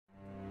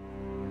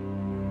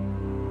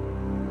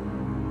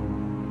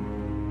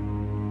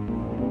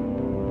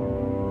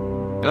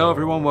Hello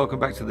everyone, welcome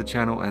back to the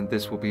channel, and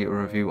this will be a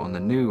review on the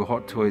new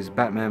Hot Toys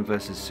Batman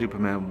vs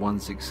Superman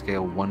 1/6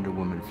 scale Wonder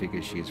Woman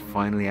figure. She is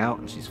finally out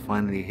and she's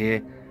finally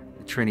here.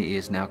 The Trinity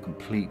is now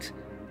complete.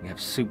 We have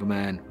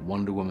Superman,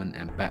 Wonder Woman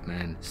and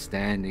Batman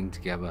standing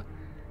together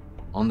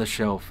on the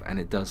shelf, and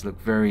it does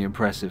look very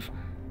impressive.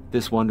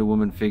 This Wonder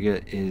Woman figure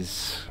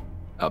is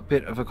a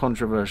bit of a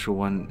controversial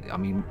one. I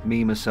mean,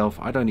 me myself,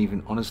 I don't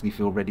even honestly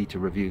feel ready to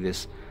review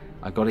this.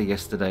 I got it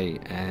yesterday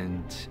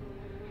and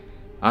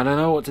I don't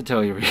know what to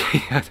tell you,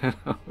 really. I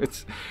don't know.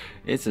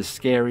 It's a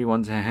scary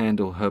one to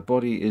handle. Her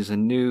body is a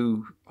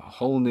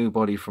whole new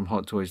body from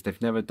Hot Toys. They've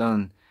never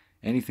done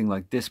anything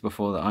like this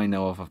before that I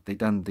know of. They've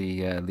done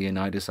the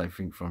Leonidas, I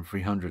think, from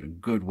 300 a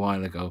good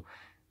while ago,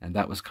 and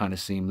that was kind of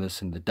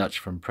seamless. And the Dutch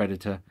from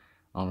Predator,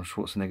 Arnold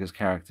Schwarzenegger's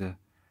character.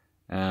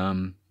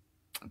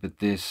 But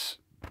this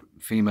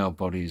female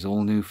body is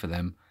all new for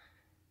them.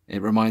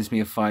 It reminds me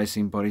of fire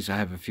scene bodies. I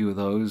have a few of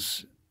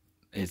those.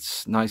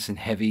 It's nice and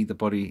heavy. The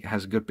body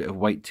has a good bit of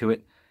weight to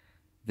it.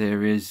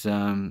 There is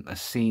a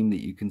seam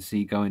that you can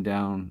see going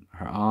down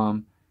her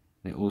arm.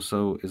 It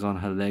also is on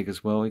her leg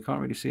as well. You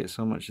can't really see it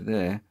so much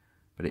there,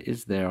 but it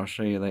is there. I'll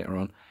show you later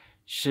on.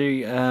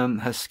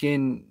 Her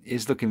skin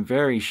is looking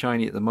very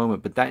shiny at the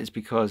moment, but that is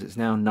because it's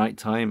now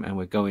nighttime and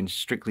we're going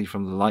strictly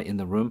from the light in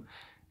the room.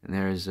 And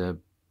there is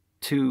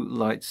two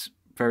lights,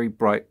 very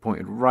bright,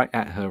 pointed right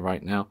at her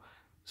right now,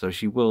 so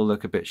she will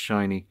look a bit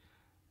shiny.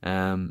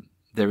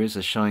 There is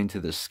a shine to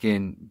the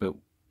skin, but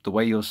the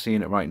way you're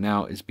seeing it right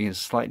now is being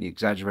slightly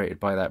exaggerated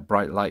by that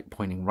bright light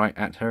pointing right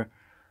at her.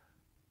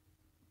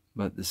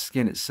 But the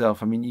skin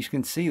itself, I mean, you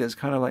can see there's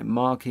kind of like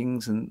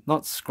markings and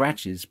not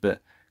scratches,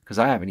 but because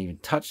I haven't even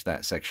touched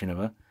that section of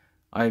her.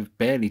 I've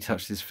barely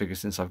touched this figure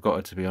since I've got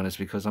her, to be honest,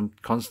 because I'm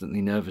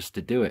constantly nervous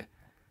to do it.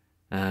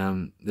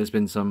 There's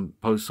been some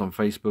posts on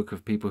Facebook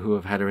of people who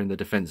have had her in the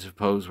defensive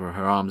pose where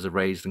her arms are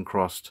raised and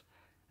crossed.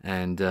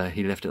 And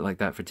he left it like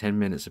that for 10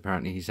 minutes.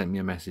 Apparently he sent me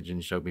a message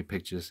and showed me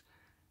pictures,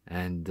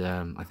 and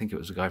I think it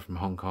was a guy from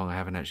Hong Kong. I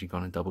haven't actually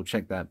gone and double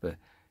checked that, but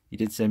he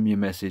did send me a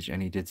message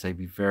and he did say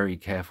be very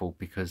careful,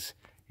 because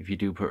if you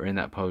do put her in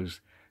that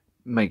pose,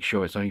 make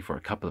sure it's only for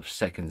a couple of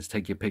seconds.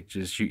 Take your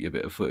pictures, shoot your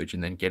bit of footage,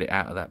 and then get it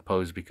out of that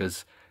pose,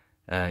 because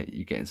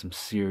you're getting some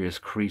serious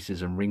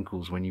creases and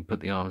wrinkles when you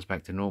put the arms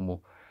back to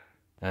normal,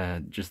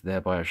 just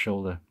there by her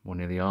shoulder or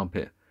near the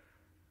armpit.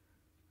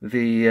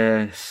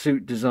 The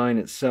suit design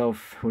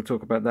itself, we'll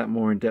talk about that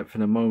more in depth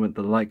in a moment.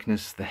 The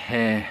likeness, the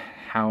hair,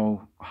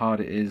 how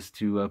hard it is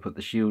to put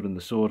the shield and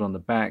the sword on the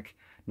back.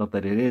 Not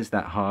that it is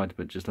that hard,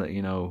 but just to let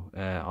you know,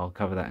 I'll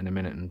cover that in a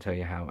minute and tell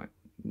you how,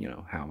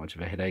 how much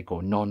of a headache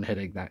or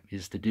non-headache that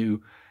is to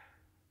do.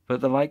 But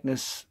the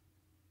likeness,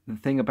 the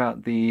thing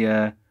about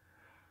the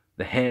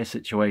hair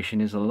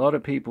situation is a lot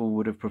of people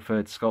would have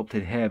preferred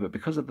sculpted hair, but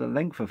because of the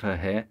length of her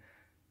hair,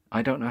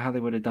 I don't know how they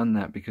would have done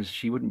that, because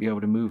she wouldn't be able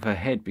to move her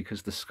head,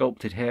 because the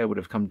sculpted hair would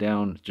have come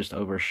down just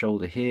over her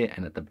shoulder here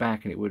and at the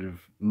back, and it would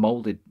have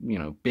molded,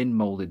 been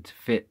molded to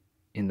fit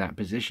in that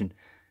position,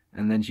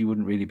 and then she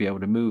wouldn't really be able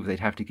to move. They'd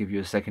have to give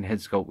you a second head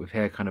sculpt with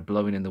hair kind of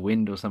blowing in the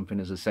wind or something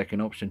as a second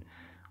option.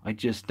 I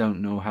just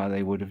don't know how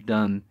they would have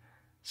done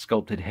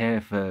sculpted hair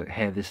for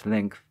hair this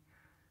length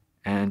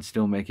and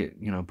still make it,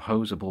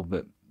 posable,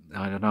 but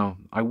I don't know.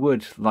 I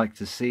would like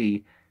to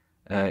see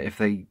if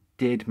they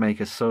did make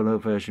a solo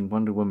version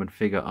Wonder Woman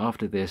figure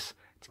after this,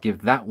 to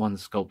give that one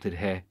sculpted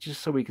hair, just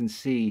so we can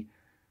see,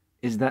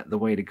 is that the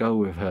way to go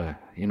with her?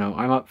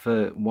 I'm up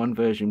for one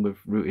version with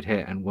rooted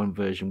hair and one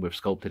version with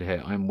sculpted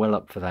hair. I'm well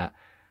up for that.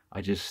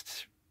 I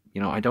just,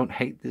 I don't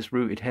hate this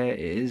rooted hair. It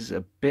is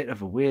a bit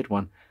of a weird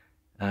one.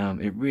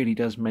 It really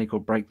does make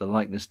or break the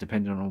likeness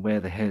depending on where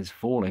the hair's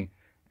falling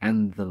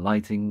and the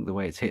lighting, the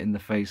way it's hitting the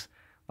face.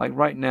 Like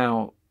right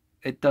now,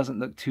 it doesn't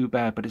look too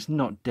bad, but it's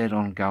not dead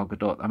on Gal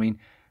Gadot. I mean,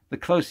 the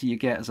closer you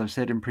get, as I've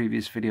said in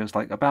previous videos,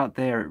 like about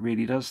there, it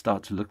really does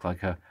start to look like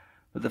her.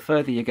 But the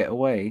further you get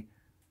away,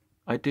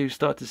 I do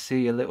start to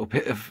see a little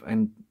bit of,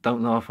 and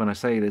don't laugh when I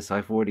say this,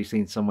 I've already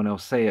seen someone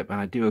else say it,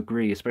 and I do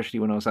agree, especially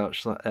when I was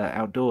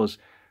outdoors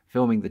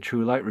filming the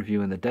True Light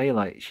review in the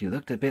daylight. She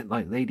looked a bit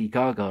like Lady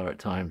Gaga at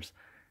times.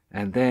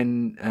 And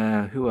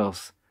then, who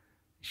else?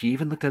 She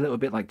even looked a little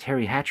bit like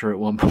Terry Hatcher at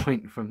one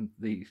point from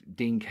the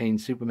Dean Cain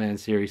Superman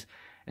series.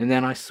 And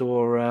then I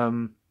saw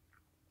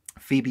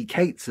Phoebe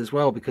Cates as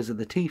well, because of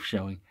the teeth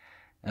showing.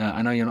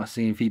 I know you're not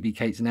seeing Phoebe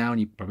Cates now, and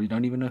you probably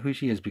don't even know who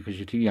she is because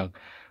you're too young,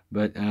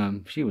 but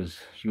she was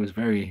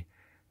very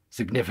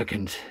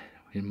significant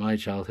in my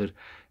childhood.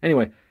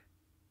 Anyway,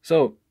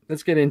 so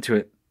let's get into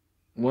it.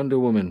 Wonder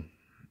Woman.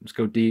 Let's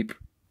go deep.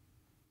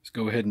 Let's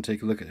go ahead and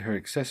take a look at her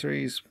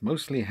accessories,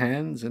 mostly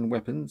hands and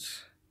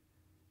weapons.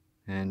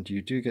 And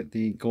you do get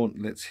the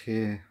gauntlets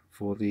here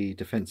for the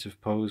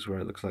defensive pose, where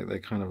it looks like they're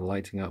kind of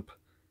lighting up.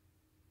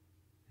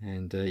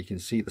 And you can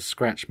see the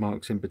scratch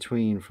marks in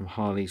between from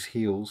Harley's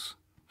heels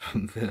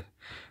from the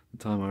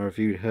time I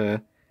reviewed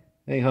her.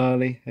 Hey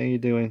Harley, how you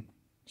doing?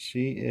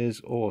 She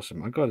is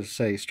awesome. I've got to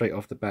say straight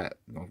off the bat,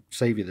 I'll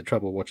save you the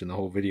trouble watching the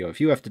whole video.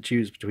 If you have to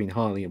choose between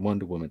Harley and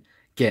Wonder Woman,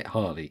 get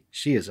Harley.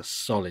 She is a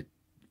solid,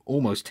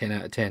 almost 10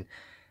 out of 10.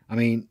 I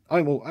mean,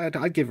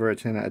 I'd give her a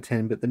 10 out of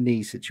 10, but the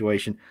knee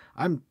situation,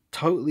 I'm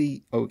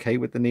totally okay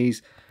with the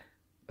knees.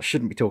 I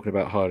shouldn't be talking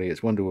about Harley,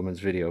 it's Wonder Woman's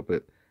video,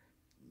 but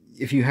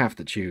if you have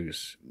to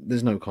choose,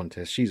 there's no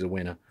contest. She's a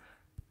winner.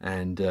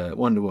 And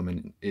Wonder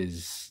Woman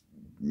is...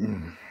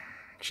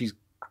 she's...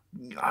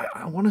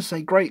 I want to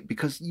say great,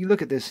 because you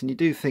look at this and you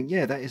do think,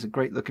 yeah, that is a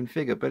great looking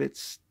figure, but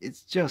it's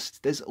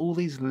just, there's all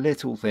these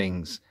little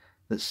things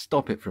that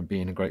stop it from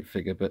being a great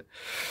figure. But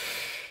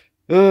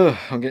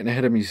I'm getting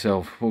ahead of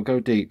myself. We'll go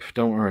deep,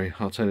 don't worry,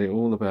 I'll tell you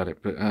all about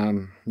it. But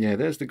yeah,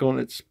 there's the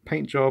gauntlets.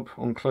 Paint job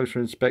on closer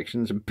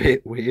inspection's a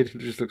bit weird. It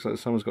just looks like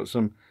someone's got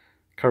some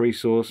curry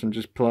sauce and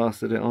just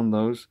plastered it on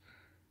those.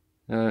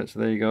 So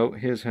there you go.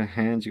 Here's her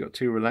hands. You got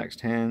two relaxed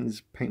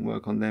hands.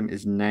 Paintwork on them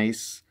is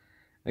nice.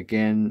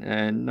 Again,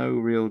 no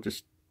real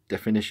just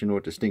definition or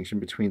distinction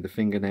between the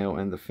fingernail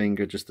and the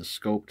finger, just the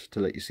sculpt to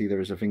let you see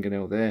there is a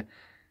fingernail there.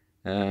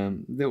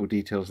 Little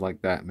details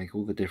like that make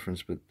all the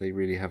difference, but they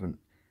really haven't.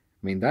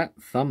 I mean, that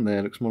thumb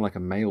there looks more like a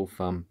male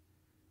thumb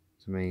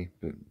to me,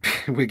 but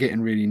we're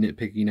getting really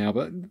nitpicky now,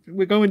 but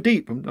we're going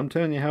deep. I'm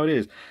telling you how it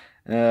is.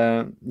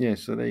 Yeah,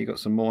 so there you got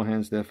some more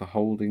hands there for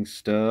holding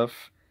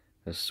stuff,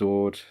 her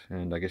sword,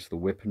 and I guess the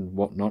whip and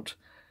whatnot.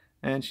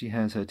 And she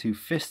has her two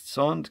fists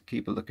on to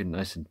keep it looking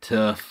nice and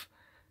tough.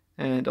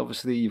 And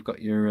obviously you've got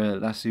your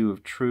lasso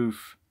of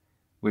truth,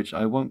 which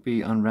I won't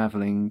be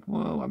unraveling.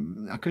 Well,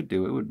 I could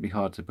do it. It wouldn't be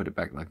hard to put it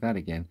back like that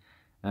again.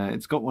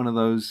 It's got one of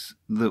those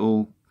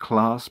little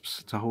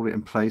clasps to hold it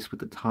in place with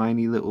the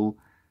tiny little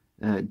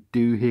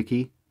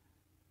doohickey.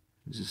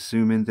 Just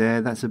zoom in there.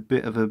 That's a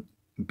bit of a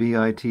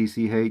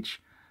bitch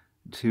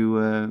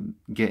to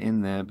get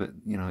in there, but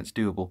you know, it's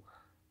doable.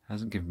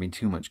 Hasn't given me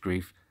too much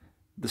grief.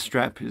 The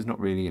strap is not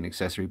really an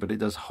accessory, but it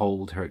does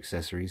hold her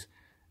accessories.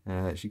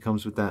 She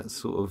comes with that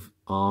sort of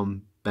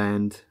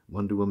armband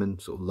Wonder Woman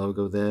sort of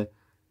logo there.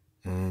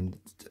 And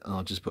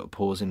I'll just put a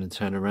pause in and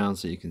turn around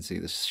so you can see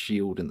the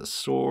shield and the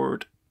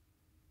sword.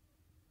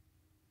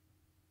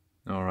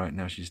 Alright,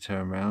 now she's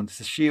turned around.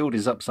 The shield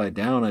is upside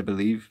down, I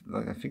believe.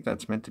 I think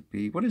that's meant to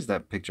be... What is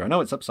that picture? I know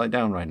it's upside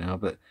down right now,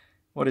 but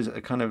what is it?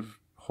 A kind of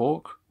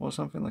hawk or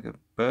something? Like a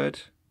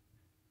bird?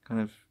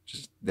 Kind of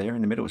just there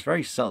in the middle. It's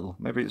very subtle.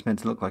 Maybe it's meant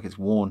to look like it's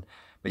worn.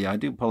 But yeah, I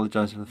do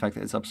apologize for the fact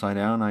that it's upside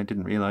down. I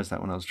didn't realize that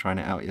when I was trying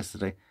it out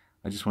yesterday.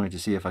 I just wanted to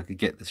see if I could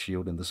get the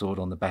shield and the sword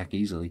on the back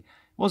easily. It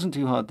wasn't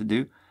too hard to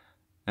do.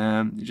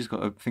 You just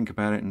got to think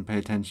about it and pay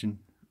attention.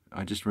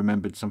 I just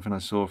remembered something I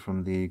saw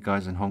from the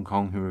guys in Hong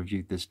Kong who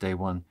reviewed this day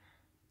one.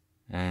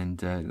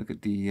 And look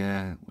at the,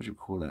 what do you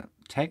call that?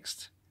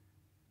 Text?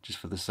 Just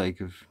for the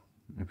sake of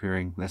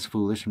appearing less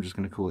foolish, I'm just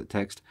going to call it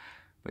text.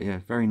 But yeah,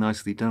 very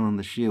nicely done on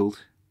the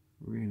shield.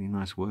 Really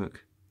nice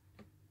work.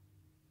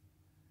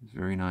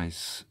 Very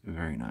nice,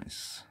 very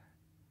nice.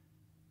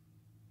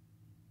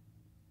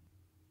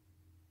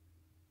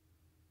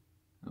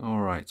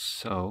 Alright,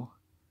 so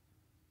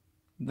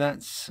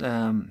that's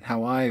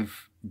how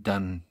I've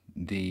done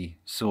the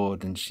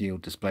sword and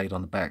shield displayed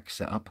on the back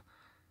setup.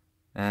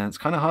 And it's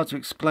kind of hard to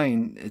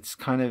explain. It's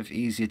kind of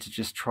easier to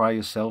just try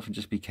yourself and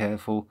just be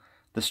careful.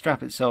 The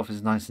strap itself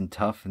is nice and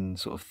tough and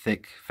sort of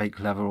thick, fake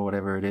leather or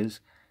whatever it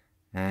is.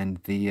 And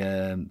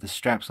the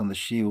straps on the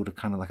shield are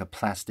kind of like a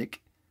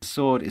plastic. The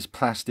sword is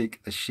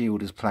plastic, the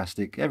shield is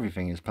plastic,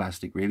 everything is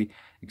plastic really,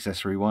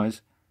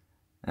 accessory-wise.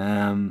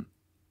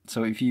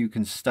 So if you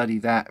can study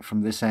that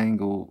from this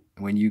angle,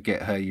 when you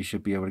get her, you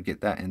should be able to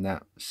get that in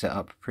that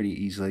setup pretty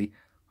easily.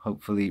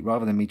 Hopefully,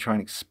 rather than me trying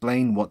to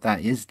explain what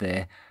that is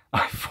there,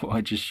 I thought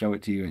I'd just show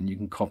it to you and you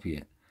can copy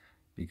it.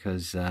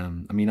 Because,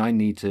 I mean, I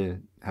need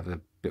to have a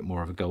bit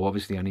more of a go.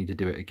 Obviously, I need to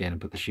do it again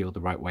and put the shield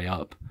the right way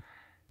up.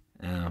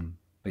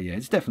 But yeah,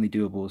 it's definitely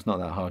doable. It's not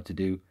that hard to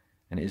do.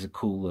 And it is a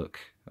cool look.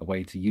 A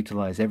way to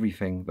utilize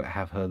everything, but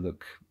have her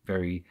look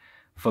very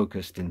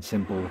focused and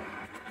simple.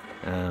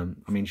 I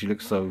mean, she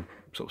looks so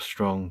sort of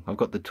strong. I've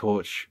got the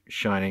torch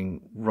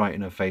shining right in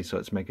her face, so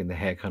it's making the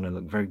hair kind of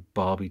look very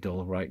Barbie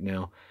doll right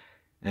now.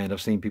 And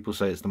I've seen people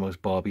say it's the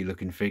most Barbie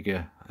looking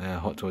figure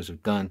Hot Toys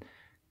have done.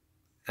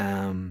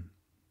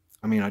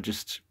 I mean,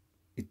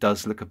 it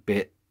does look a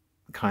bit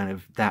kind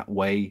of that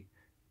way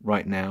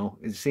right now.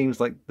 It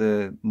seems like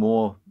the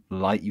more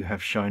light you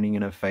have shining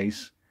in her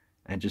face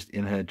and just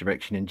in her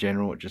direction in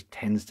general, it just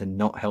tends to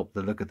not help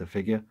the look of the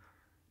figure.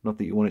 Not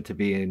that you want it to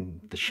be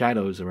in the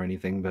shadows or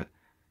anything, but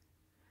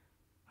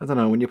I don't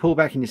know, when you pull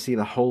back and you see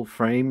the whole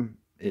frame,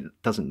 it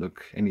doesn't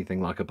look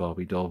anything like a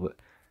Barbie doll. But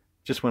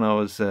just when I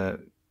was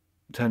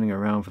turning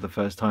around for the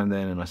first time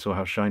then and I saw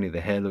how shiny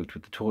the hair looked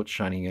with the torch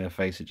shining in her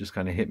face, it just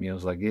kind of hit me. I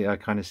was like, yeah, I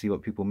kind of see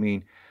what people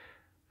mean.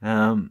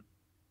 Yeah,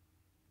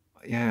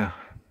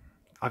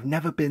 I've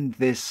never been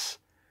this...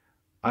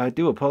 I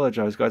do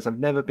apologize, guys. I've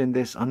never been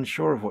this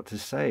unsure of what to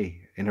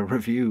say in a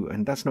review,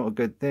 and that's not a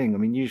good thing. I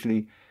mean,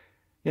 usually,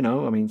 you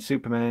know, I mean,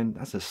 Superman,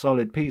 that's a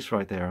solid piece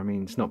right there. I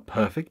mean, it's not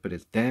perfect, but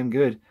it's damn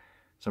good.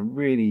 Some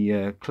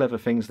really clever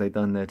things they've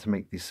done there to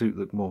make the suit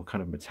look more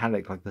kind of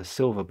metallic, like the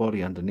silver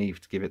body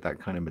underneath to give it that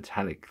kind of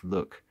metallic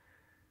look.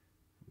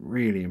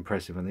 Really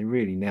impressive, and they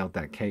really nailed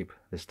that cape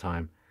this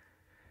time.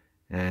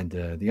 And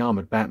the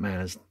armored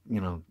Batman is,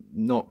 you know,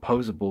 not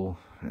posable.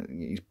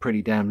 He's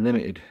pretty damn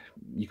limited.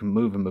 You can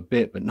move him a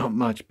bit, but not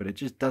much. But it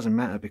just doesn't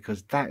matter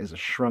because that is a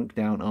shrunk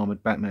down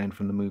armored Batman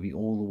from the movie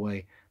all the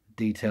way.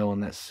 Detail on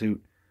that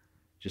suit,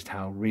 just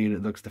how real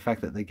it looks. The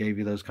fact that they gave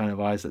you those kind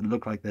of eyes that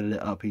look like they're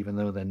lit up even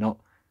though they're not.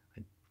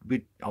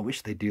 I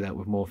wish they'd do that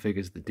with more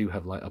figures that do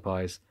have light up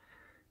eyes.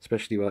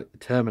 Especially like the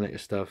Terminator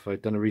stuff.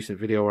 I've done a recent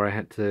video where I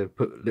had to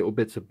put little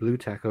bits of blue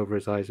tack over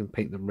his eyes and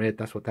paint them red.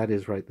 That's what that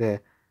is right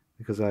there.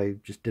 Because I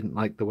just didn't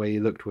like the way he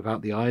looked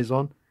without the eyes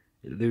on.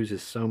 It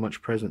loses so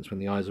much presence when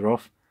the eyes are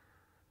off.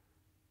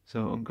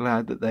 So I'm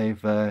glad that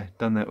they've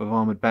done that with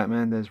Armored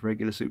Batman. There's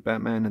regular suit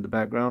Batman in the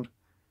background.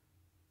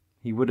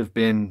 He would have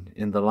been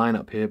in the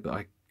lineup here, but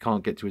I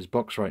can't get to his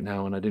box right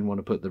now, and I didn't want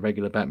to put the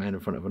regular Batman in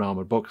front of an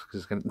armored box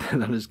because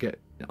then I'll just get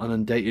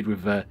inundated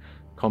with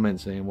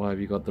comments saying, why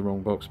have you got the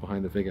wrong box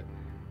behind the figure?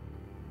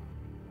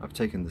 I've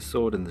taken the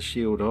sword and the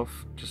shield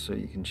off just so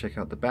you can check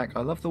out the back.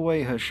 I love the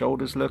way her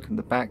shoulders look and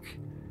the back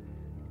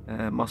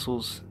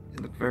muscles.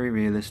 They look very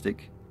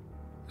realistic.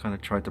 Kind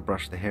of tried to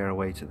brush the hair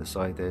away to the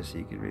side there so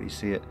you could really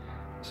see it.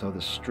 So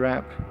the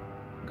strap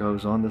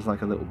goes on. There's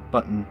like a little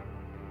button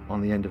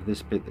on the end of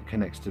this bit that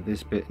connects to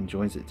this bit and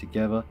joins it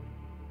together.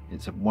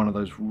 It's one of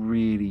those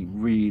really,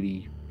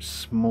 really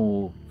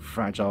small,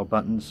 fragile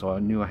buttons, so I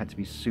knew I had to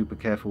be super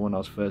careful when I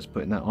was first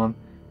putting that on.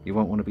 You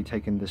won't want to be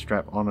taking the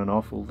strap on and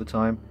off all the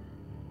time.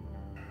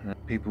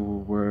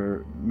 People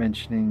were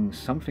mentioning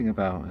something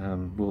about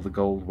will the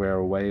gold wear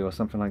away or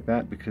something like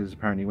that, because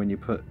apparently when you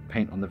put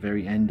paint on the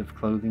very end of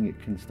clothing it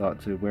can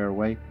start to wear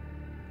away.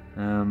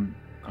 I'm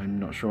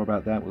not sure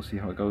about that. We'll see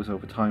how it goes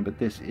over time, but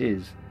this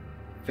is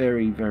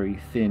very, very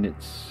thin.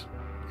 It's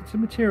a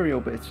material,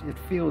 but it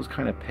feels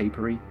kind of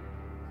papery.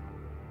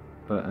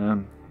 But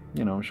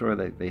you know, I'm sure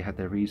they had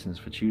their reasons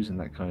for choosing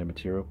that kind of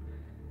material.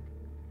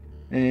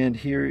 And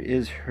here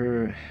is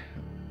her,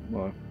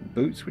 well,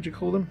 boots, would you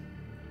call them?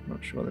 I'm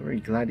not sure, they're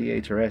very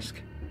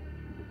gladiator-esque.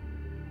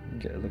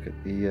 Get a look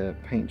at the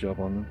paint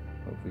job on them.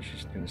 Hopefully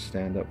she's going to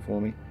stand up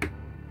for me.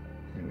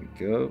 There we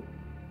go.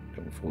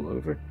 Don't fall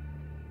over.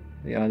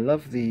 Yeah, I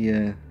love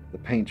the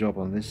paint job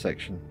on this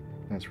section.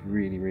 That's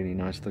really, really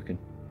nice looking.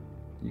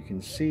 You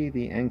can see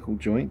the ankle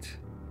joint,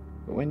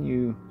 but when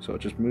you sort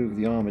of just move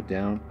the armor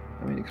down,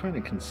 I mean, it kind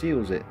of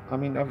conceals it. I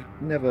mean, I've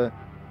never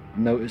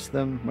noticed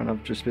them when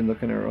I've just been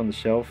looking at her on the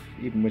shelf,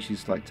 even when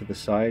she's like to the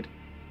side.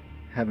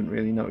 Haven't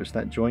really noticed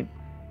that joint.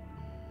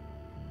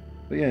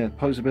 But yeah,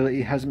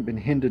 posability hasn't been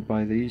hindered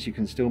by these. You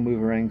can still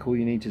move her ankle.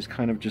 You need to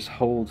kind of just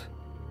hold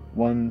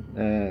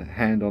one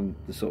hand on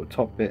the sort of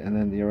top bit and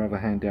then your other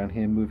hand down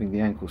here, moving the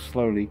ankle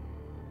slowly,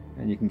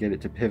 and you can get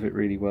it to pivot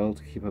really well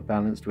to keep her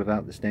balanced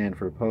without the stand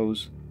for a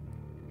pose.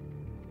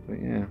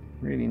 But yeah,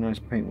 really nice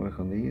paintwork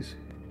on these.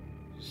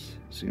 Just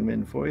zoom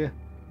in for you.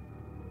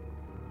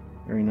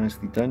 Very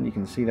nicely done. You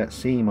can see that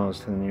seam I was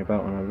telling you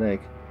about on her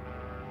leg.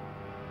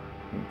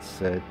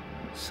 It's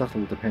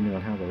subtle depending on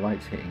how the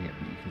light's hitting it,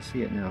 but you can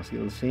see it now. See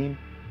the seam?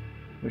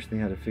 Wish they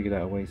had figured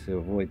out a way to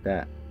avoid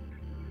that.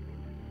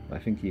 I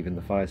think even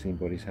the fire scene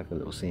bodies have a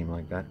little seam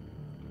like that.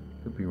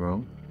 Could be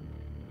wrong.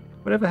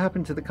 Whatever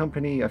happened to the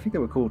company, I think they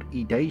were called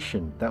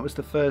Edation. That was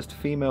the first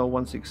female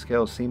 1/6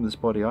 scale seamless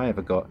body I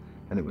ever got,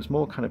 and it was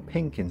more kind of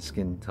pink in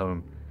skin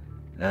tone.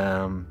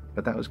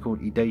 But that was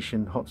called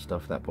Edation Hot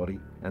Stuff, that body.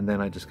 And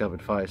then I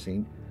discovered Fire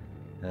Scene,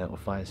 or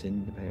Fire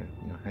Scene,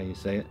 depending on how you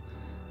say it.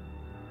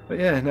 But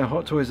yeah, now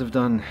Hot Toys have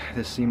done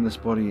this seamless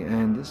body,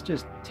 and it's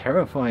just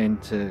terrifying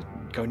to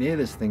go near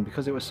this thing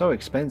because it was so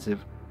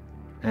expensive.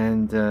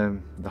 And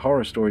the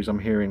horror stories I'm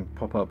hearing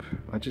pop up,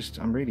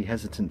 I'm really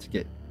hesitant to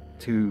get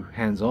too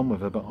hands-on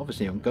with her, but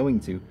obviously I'm going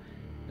to.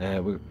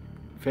 We're a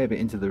fair bit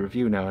into the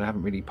review now and I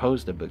haven't really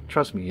posed her, but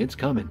trust me, it's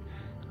coming.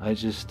 I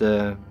just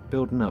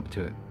building up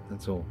to it,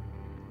 that's all.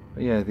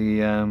 But yeah,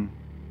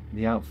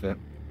 the outfit,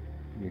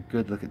 a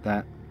good look at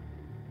that.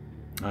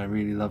 I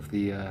really love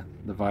the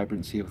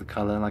vibrancy of the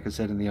colour. Like I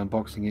said in the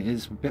unboxing, it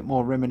is a bit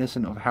more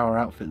reminiscent of how her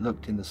outfit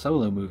looked in the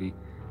Solo movie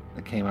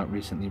that came out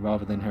recently,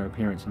 rather than her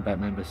appearance in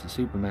Batman vs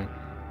Superman.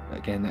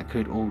 Again, that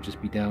could all just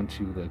be down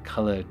to the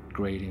colour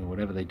grading or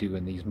whatever they do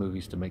in these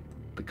movies to make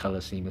the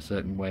colour seem a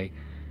certain way.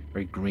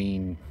 Very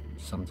green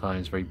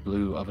sometimes, very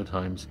blue other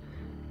times.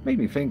 Made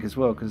me think as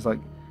well, because like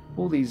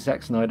all these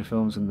Zack Snyder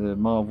films and the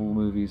Marvel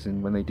movies,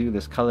 and when they do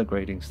this colour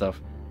grading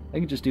stuff, they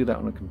can just do that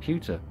on a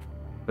computer.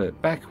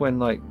 But back when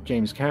like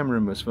James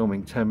Cameron was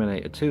filming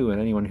Terminator 2, and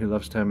anyone who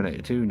loves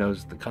Terminator 2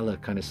 knows the colour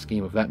kind of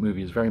scheme of that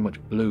movie is very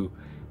much blue.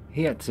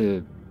 He had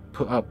to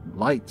put up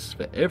lights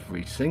for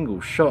every single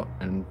shot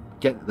and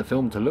get the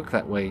film to look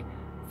that way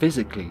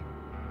physically,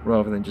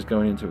 rather than just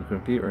going into a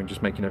computer and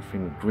just making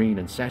everything look green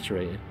and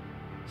saturated.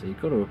 So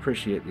you've got to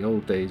appreciate the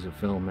old days of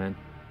film, man.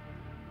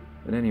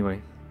 But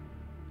anyway,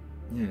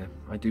 yeah,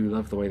 I do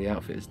love the way the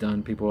outfit is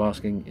done. People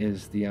asking,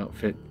 is the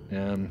outfit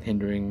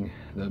hindering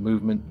the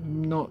movement?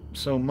 Not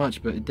so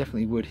much, but it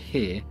definitely would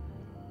here.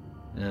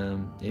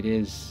 It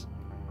is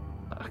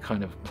a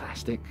kind of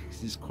plastic.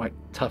 It's quite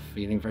tough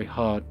feeling, very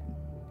hard.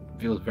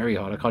 It feels very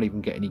hard. I can't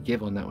even get any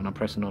give on that when I'm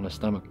pressing on her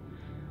stomach.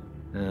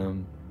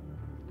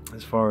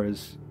 As far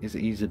as is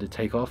it easier to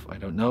take off, I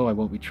don't know. I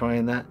won't be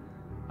trying that.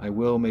 I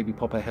will maybe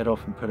pop her head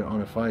off and put it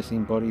on a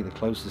Firescene body. The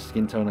closest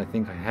skin tone I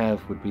think I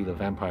have would be the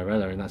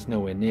Vampirella, and that's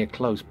nowhere near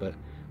close, but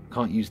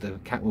can't use the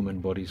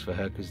Catwoman bodies for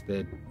her because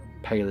they're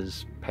pale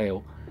as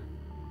pale.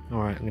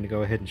 Alright, I'm going to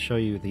go ahead and show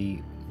you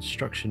the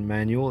instruction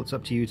manual. It's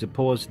up to you to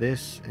pause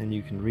this and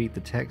you can read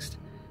the text.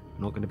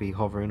 I'm not going to be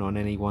hovering on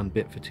any one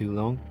bit for too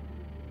long.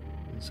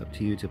 It's up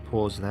to you to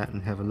pause that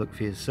and have a look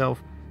for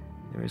yourself.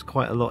 There is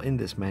quite a lot in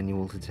this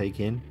manual to take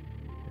in,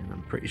 and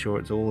I'm pretty sure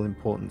it's all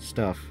important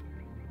stuff.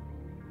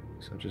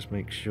 So just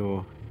make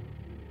sure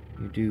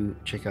you do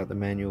check out the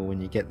manual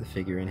when you get the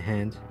figure in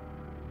hand.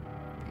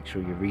 Make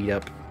sure you read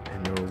up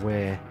and you're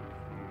aware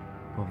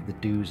of the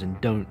do's and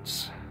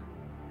don'ts.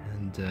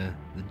 And the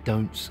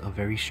don'ts are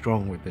very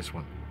strong with this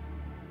one.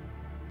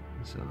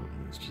 So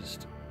let's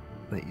just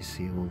let you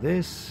see all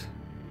this.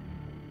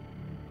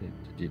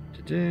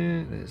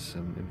 There's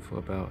some info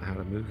about how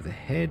to move the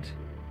head.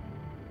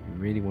 You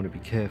really want to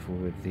be careful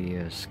with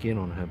the skin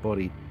on her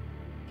body.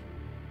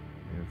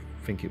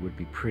 I think it would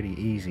be pretty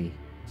easy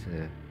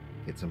to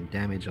get some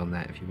damage on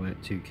that if you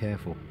weren't too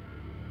careful.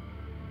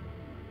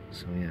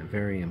 So yeah,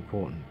 very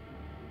important.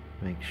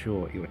 Make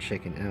sure you are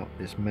checking out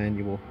this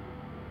manual.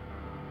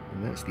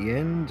 And that's the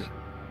end.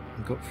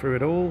 I got through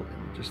it all,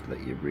 and just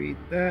let you read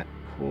that.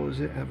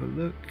 Pause it, have a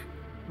look.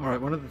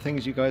 Alright, one of the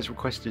things you guys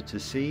requested to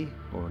see,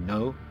 or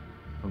know,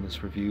 on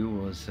this review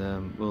was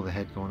will the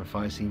head go on a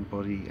Firescene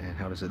body and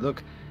how does it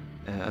look?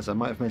 As I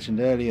might have mentioned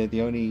earlier,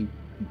 the only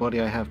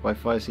body I have by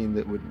Firescene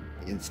that would,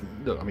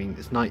 look, I mean,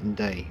 it's night and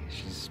day.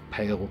 She's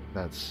pale,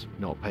 that's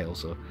not pale,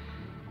 so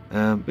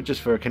but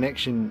just for a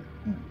connection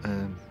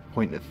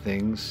point of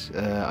things,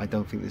 I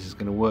don't think this is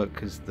going to work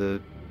because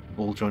the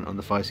ball joint on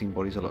the Firescene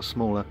body is a lot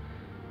smaller,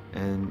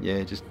 and yeah,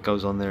 it just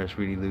goes on there, it's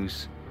really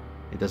loose,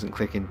 it doesn't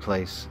click in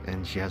place,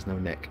 and she has no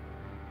neck,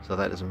 so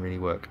that doesn't really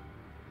work.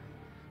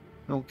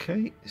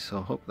 Okay, so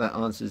I hope that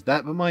answers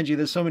that. But mind you,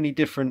 there's so many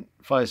different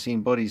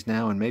Firescene bodies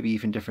now, and maybe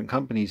even different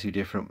companies who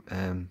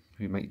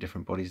make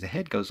different bodies. The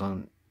head goes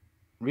on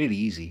really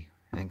easy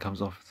and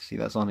comes off. See,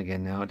 that's on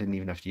again now. I didn't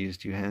even have to use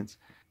 2 hands.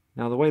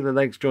 Now, the way the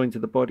legs join to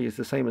the body is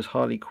the same as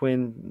Harley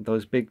Quinn.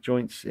 Those big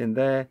joints in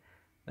there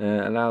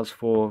allows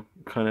for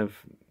kind of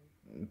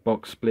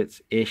box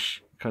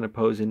splits-ish kind of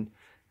posing.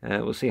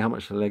 We'll see how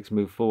much the legs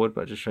move forward,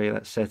 but I'll just show you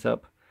that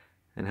setup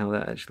and how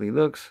that actually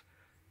looks.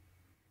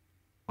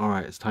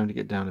 Alright, it's time to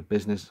get down to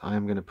business. I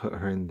am going to put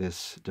her in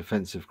this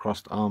defensive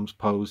crossed arms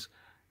pose.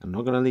 I'm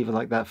not going to leave her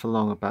like that for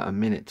long, about a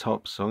minute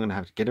tops. So I'm going to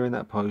have to get her in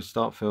that pose,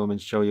 start filming,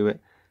 show you it,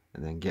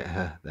 and then get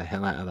her the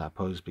hell out of that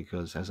pose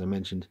because, as I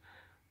mentioned,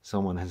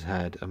 someone has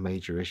had a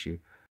major issue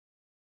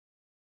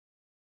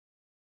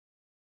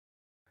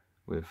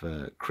with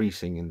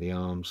creasing in the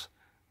arms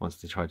once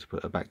they tried to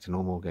put her back to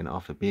normal again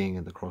after being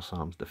in the cross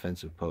arms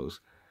defensive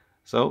pose.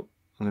 So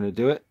I'm going to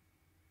do it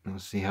and we'll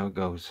see how it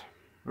goes.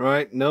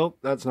 Right, nope,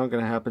 that's not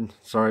going to happen.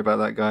 Sorry about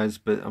that, guys,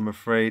 but I'm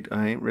afraid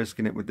I ain't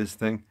risking it with this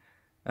thing.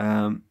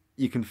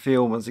 You can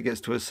feel once it gets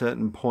to a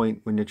certain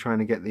point when you're trying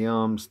to get the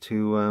arms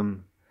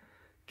to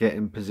get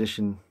in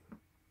position.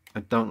 I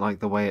don't like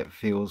the way it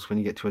feels when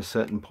you get to a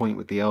certain point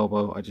with the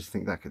elbow. I just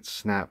think that could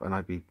snap and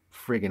I'd be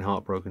friggin'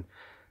 heartbroken.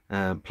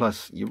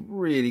 Plus, you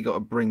really got to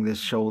bring this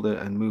shoulder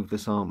and move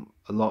this arm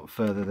a lot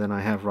further than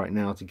I have right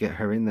now to get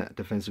her in that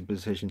defensive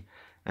position.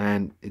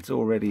 And it's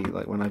already,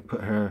 like when I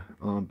put her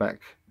arm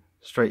back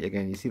straight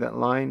again, you see that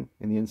line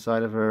in the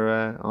inside of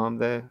her arm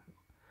there,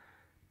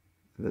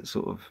 that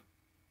sort of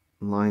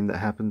line that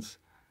happens.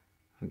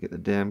 I'll get the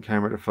damn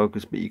camera to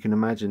focus, but you can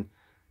imagine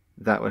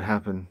that would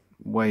happen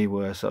way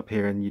worse up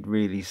here and you'd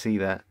really see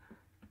that.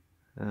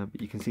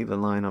 But you can see the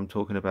line I'm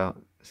talking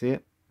about. See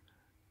it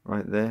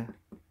right there?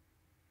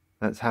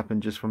 That's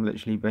happened just from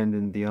literally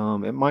bending the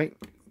arm. It might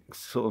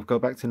sort of go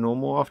back to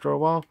normal after a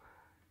while,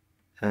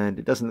 and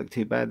it doesn't look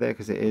too bad there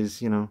because it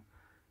is, you know,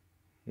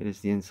 it is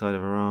the inside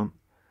of her arm.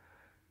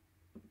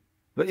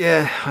 But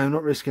yeah, I'm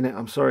not risking it.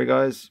 I'm sorry,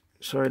 guys.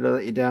 Sorry to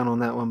let you down on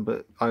that one,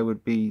 but I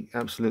would be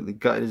absolutely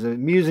gutted. As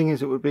amusing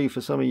as it would be for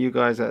some of you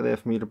guys out there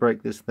for me to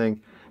break this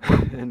thing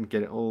and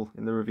get it all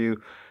in the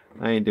review,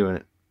 I ain't doing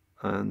it.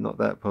 Not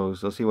that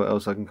pose. I'll see what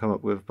else I can come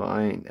up with, but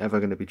I ain't ever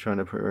going to be trying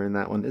to put her in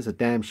that one. It's a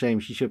damn shame.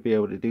 She should be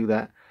able to do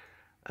that.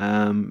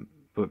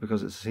 But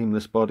because it's a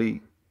seamless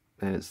body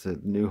and it's the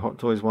new Hot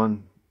Toys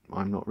one,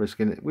 I'm not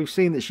risking it. We've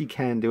seen that she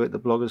can do it. The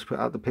bloggers put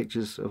out the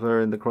pictures of her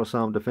in the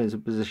cross-arm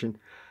defensive position.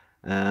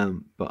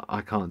 But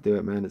I can't do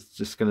it, man. It's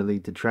just going to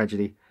lead to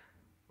tragedy.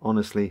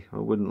 Honestly, I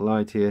wouldn't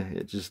lie to you.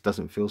 It just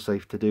doesn't feel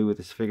safe to do with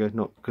this figure.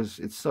 Not because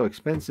it's so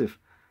expensive.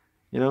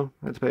 You know,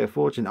 I had to pay a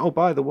fortune. Oh,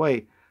 by the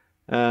way,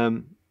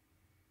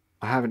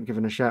 I haven't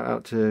given a shout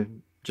out to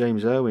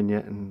James Irwin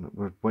yet, and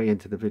we're way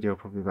into the video,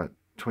 probably about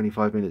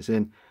 25 minutes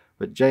in.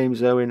 But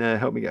James Irwin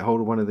helped me get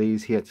hold of one of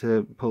these. He had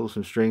to pull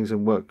some strings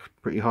and work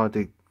pretty hard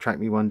to track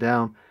me one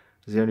down,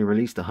 because he only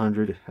released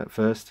 100 at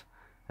first.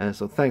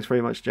 So thanks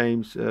very much,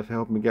 James, for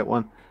helping me get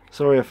one.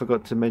 Sorry I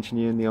forgot to mention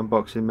you in the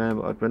unboxing, man,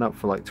 but I'd been up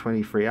for like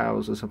 23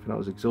 hours or something. I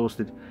was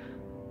exhausted.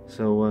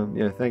 So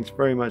yeah, thanks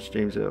very much,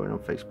 James Irwin, on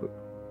Facebook.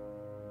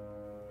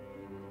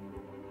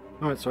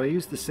 Alright, so I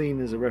used the scene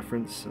as a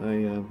reference. I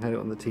had it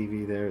on the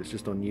TV there. It's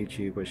just on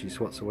YouTube where she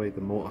swats away the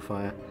mortar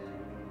fire,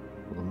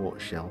 or the mortar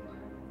shell.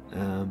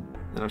 And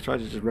I've tried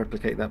to just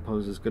replicate that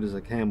pose as good as I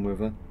can with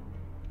her.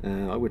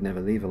 I would never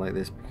leave her like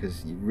this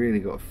because you really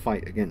got to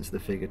fight against the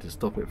figure to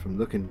stop it from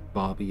looking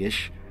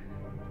Barbie-ish.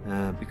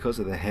 Because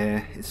of the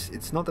hair.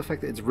 It's not the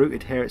fact that it's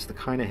rooted hair, it's the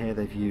kind of hair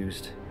they've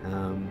used.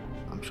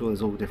 I'm sure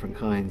there's all different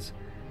kinds,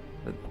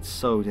 but it's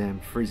so damn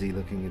frizzy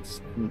looking.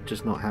 It's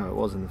just not how it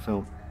was in the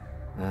film.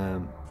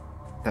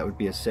 That would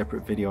be a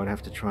separate video. I'd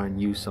have to try and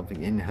use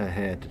something in her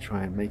hair to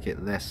try and make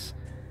it less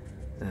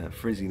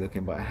frizzy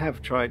looking, but I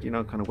have tried, you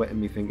know, kind of wetting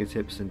my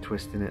fingertips and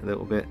twisting it a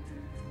little bit,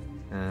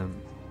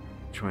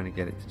 trying to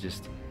get it to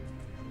just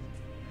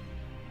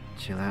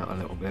chill out a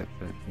little bit.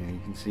 But yeah, you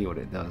can see what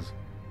it does.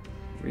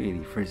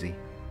 Really frizzy.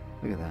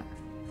 Look at that.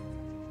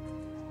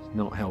 It's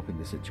not helping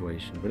the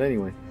situation. But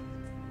anyway,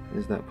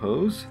 there's that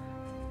pose.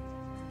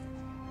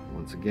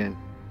 Once again,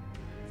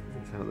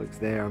 that's how it looks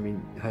there. I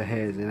mean, her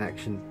hair is in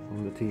action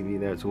on the TV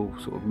there. It's all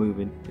sort of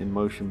moving in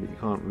motion, but you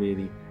can't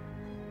really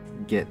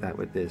get that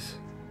with this.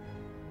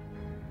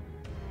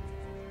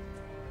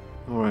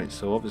 Alright,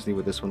 so obviously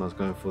with this one I was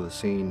going for the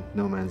scene,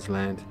 No Man's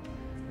Land.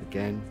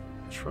 Again,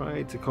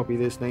 tried to copy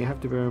this. Now you have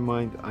to bear in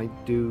mind, I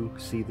do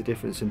see the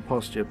difference in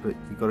posture, but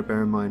you've got to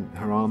bear in mind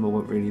her armor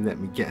won't really let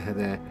me get her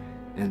there,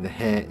 and the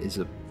hair is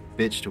a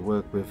bitch to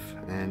work with,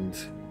 and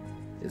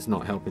it's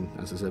not helping.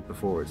 As I said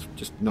before, it's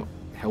just not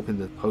helping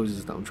the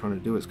poses that I'm trying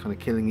to do. It's kind of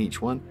killing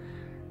each one.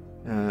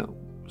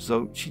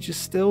 So she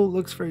just still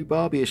looks very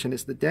Barbie-ish, and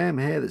it's the damn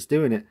hair that's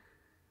doing it.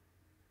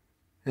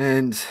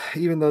 And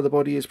even though the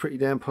body is pretty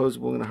damn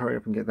poseable, I'm going to hurry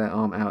up and get that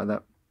arm out of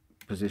that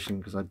position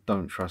because I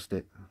don't trust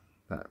it.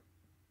 That,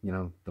 you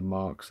know, the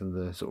marks and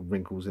the sort of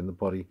wrinkles in the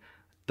body,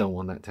 don't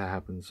want that to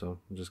happen, so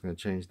I'm just going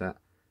to change that.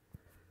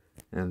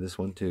 And this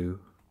one too.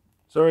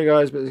 Sorry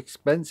guys, but it's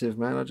expensive,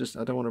 man.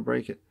 I don't want to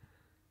break it.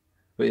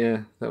 But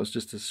yeah, that was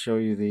just to show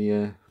you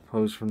the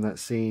pose from that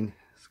scene,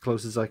 as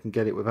close as I can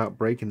get it without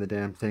breaking the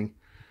damn thing.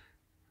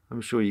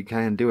 I'm sure you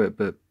can do it,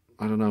 but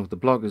I don't know, the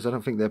bloggers, I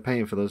don't think they're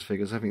paying for those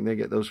figures. I think they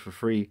get those for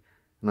free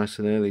nice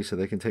and early so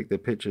they can take their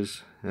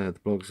pictures, the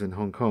blogs in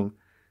Hong Kong.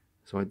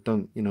 So I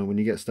don't, you know, when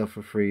you get stuff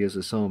for free as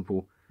a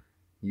sample,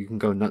 you can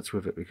go nuts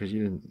with it because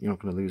you're not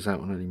going to lose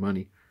out on any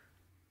money.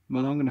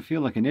 Well, I'm going to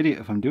feel like an idiot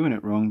if I'm doing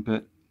it wrong,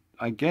 but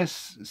I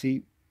guess,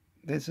 see,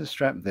 there's a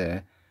strap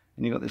there,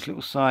 and you got this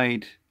little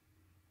side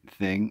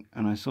thing,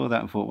 and I saw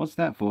that and thought, what's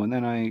that for? And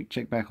then I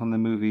checked back on the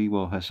movie,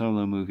 well, her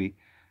solo movie,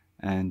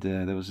 and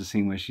there was a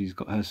scene where she's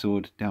got her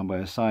sword down by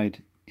her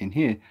side in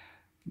here,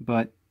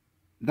 but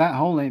that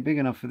hole ain't big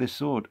enough for this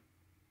sword,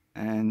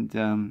 and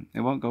it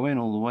won't go in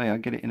all the way. I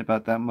get it in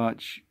about that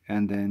much,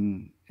 and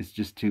then it's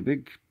just too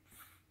big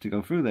to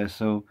go through there.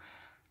 So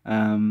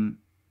I'll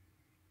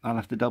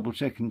have to double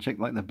check and check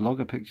like the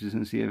blogger pictures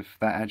and see if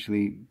that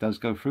actually does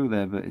go through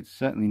there, but it's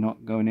certainly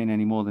not going in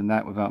any more than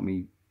that without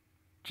me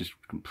just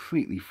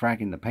completely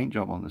fragging the paint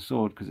job on the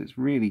sword, because it's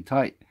really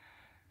tight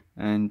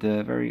and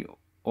very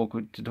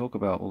awkward to talk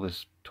about. All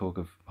this talk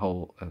of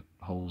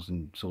holes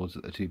and swords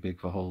that are too big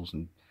for holes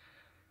and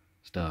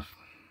stuff.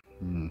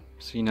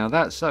 See, now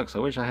that sucks. I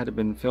wish I had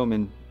been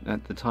filming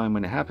at the time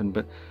when it happened,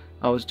 but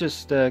I was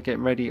just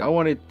getting ready.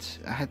 I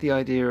had the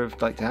idea of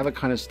like to have it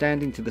kind of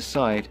standing to the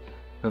side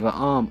with her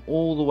arm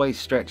all the way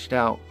stretched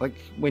out, like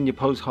when you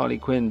pose Harley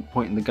Quinn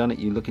pointing the gun at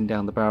you, looking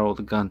down the barrel of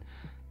the gun.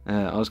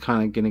 I was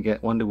kind of going to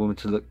get Wonder Woman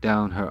to look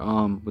down, her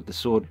arm with the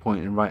sword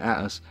pointing right at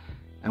us,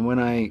 and when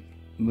I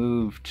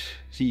moved,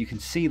 so you can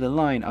see the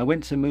line, I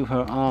went to move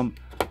her arm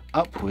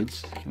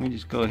upwards. Let me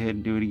just go ahead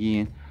and do it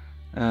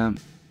again.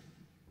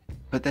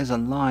 But there's a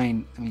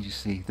line, let me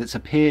just see, that's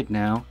appeared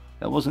now,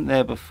 that wasn't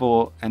there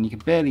before, and you can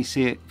barely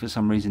see it for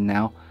some reason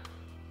now,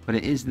 but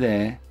it is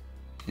there.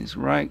 It's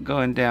right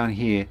going down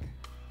here,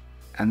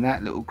 and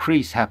that little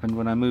crease happened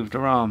when I moved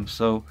her arm.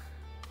 So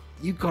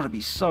you've got to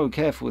be so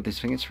careful with this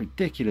thing. It's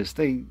ridiculous.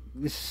 This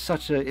is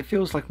such a, it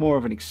feels like more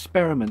of an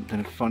experiment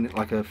than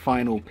like a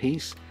final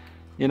piece.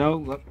 You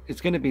know,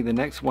 it's going to be the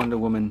next Wonder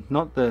Woman,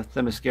 not the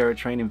Themyscira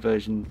training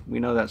version. We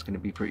know that's going to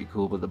be pretty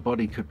cool, but the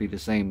body could be the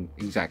same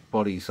exact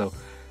body. So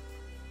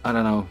I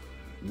don't know,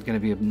 it's going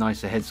to be a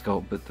nicer head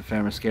sculpt, but the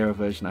Themyscira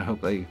version, I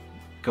hope they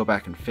go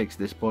back and fix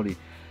this body,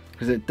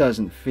 because it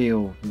doesn't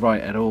feel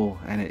right at all,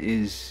 and it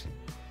is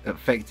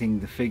affecting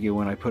the figure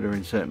when I put her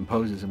in certain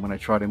poses and when I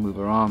try to move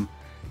her arm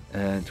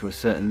to a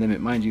certain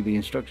limit. Mind you, the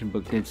instruction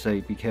book did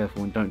say be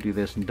careful and don't do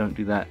this and don't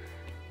do that.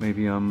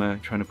 Maybe I'm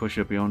trying to push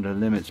her beyond her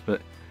limits,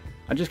 but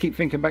I just keep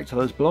thinking back to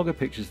those blogger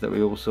pictures that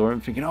we all saw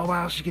and thinking, oh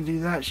wow, she can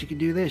do that, she can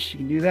do this, she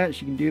can do that,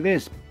 she can do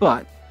this.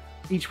 But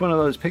each one of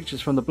those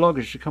pictures from the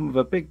bloggers should come with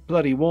a big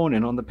bloody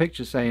warning on the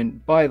picture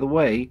saying, by the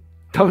way,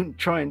 don't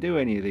try and do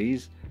any of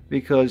these,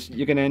 because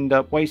you're going to end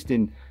up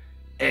wasting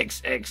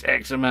X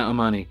amount of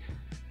money.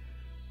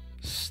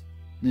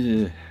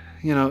 You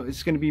know,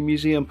 it's going to be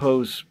museum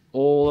pose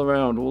all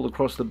around, all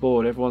across the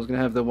board. Everyone's going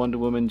to have their Wonder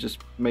Woman, just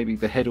maybe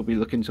the head will be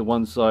looking to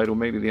one side, or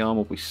maybe the arm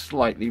will be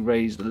slightly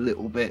raised a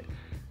little bit,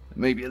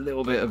 maybe a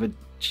little bit of a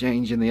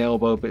change in the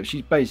elbow, but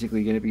she's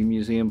basically going to be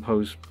museum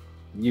pose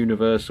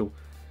universal.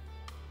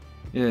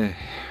 Yeah,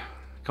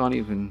 can't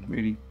even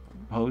really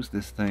pose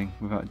this thing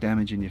without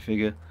damaging your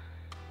figure.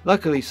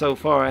 Luckily, so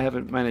far, I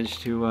haven't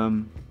managed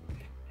to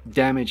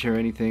damage her or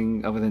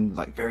anything other than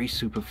like very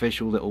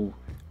superficial little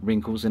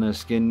wrinkles in her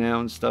skin now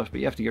and stuff. But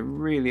you have to get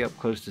really up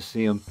close to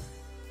see them.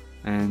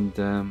 And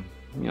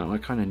you know, I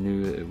kind of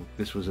knew that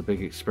this was a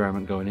big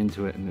experiment going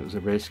into it, and it was a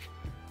risk.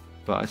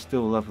 But I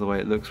still love the way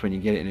it looks when you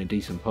get it in a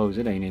decent pose.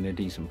 It ain't in a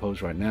decent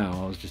pose right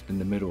now. I was just in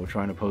the middle of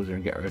trying to pose her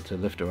and get her to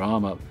lift her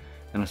arm up,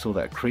 and I saw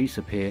that crease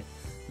appear.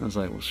 And I was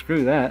like, well,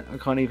 screw that. I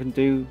can't even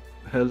do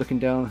her looking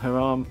down her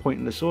arm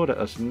pointing the sword at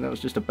us. And that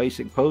was just a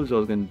basic pose I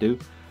was going to do.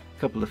 A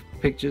couple of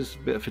pictures,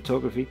 a bit of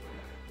photography,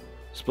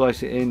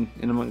 splice it in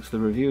amongst the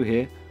review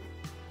here.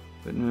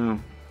 But no,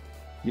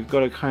 you've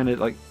got to kind of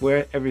like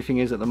where everything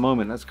is at the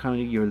moment, that's kind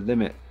of your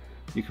limit.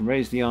 You can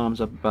raise the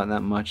arms up about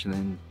that much and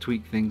then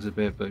tweak things a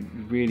bit, but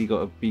you've really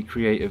got to be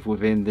creative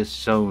within this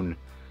zone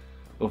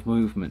of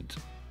movement.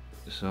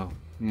 So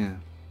yeah,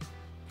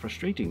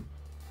 frustrating.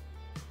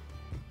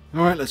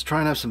 Alright, let's try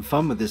and have some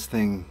fun with this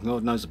thing.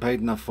 Lord knows I paid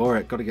enough for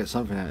it. Got to get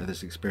something out of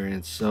this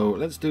experience. So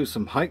let's do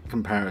some height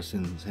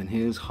comparisons. And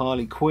here's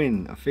Harley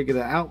Quinn, a figure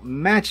that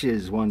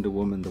outmatches Wonder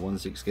Woman, the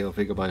 1/6 scale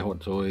figure by Hot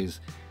Toys,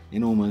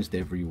 in almost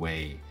every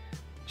way.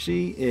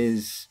 She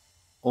is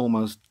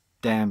almost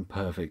damn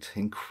perfect.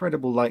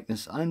 Incredible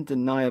likeness,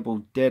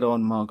 undeniable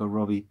dead-on Margot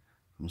Robbie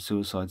from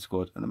Suicide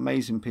Squad. An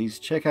amazing piece.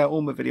 Check out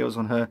all my videos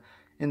on her.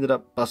 Ended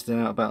up busting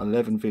out about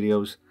 11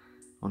 videos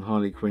on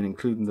Harley Quinn,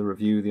 including the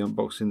review, the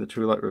unboxing, the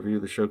True Light review,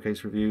 the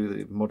showcase review,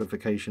 the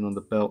modification on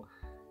the belt,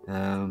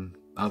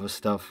 other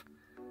stuff.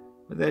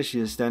 But there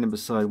she is standing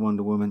beside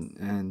Wonder Woman,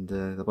 and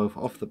they're both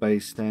off the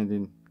base,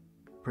 standing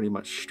pretty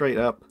much straight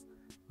up.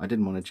 I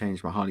didn't want to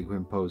change my Harley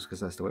Quinn pose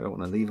because that's the way I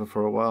want to leave her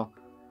for a while.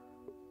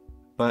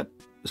 But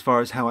as far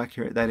as how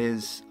accurate that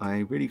is, I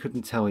really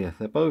couldn't tell you.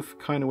 They're both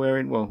kind of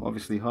wearing, well,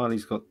 obviously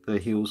Harley's got the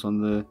heels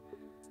on the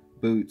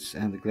boots,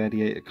 and the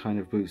gladiator kind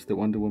of boots that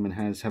Wonder Woman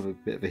has have a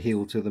bit of a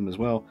heel to them as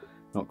well.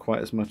 Not quite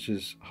as much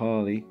as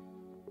Harley.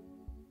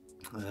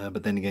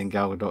 But then again,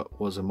 Gal Gadot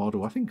was a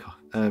model. I think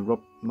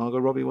Margot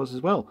Robbie was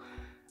as well.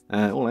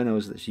 All I know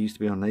is that she used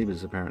to be on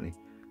Neighbours apparently.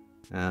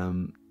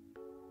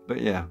 But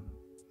yeah,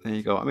 there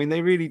you go. I mean,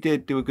 they really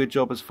did do a good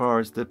job as far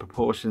as the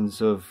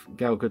proportions of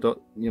Gal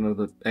Gadot, you know,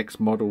 the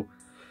ex-model,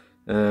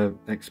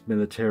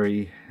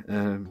 ex-military,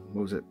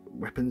 what was it,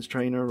 weapons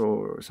trainer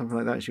or something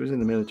like that. She was in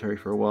the military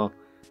for a while.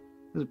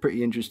 It was a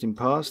pretty interesting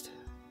past,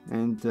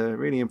 and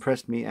really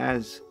impressed me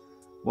as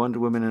Wonder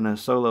Woman in a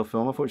solo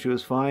film. I thought she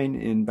was fine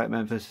in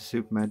Batman vs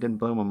Superman. Didn't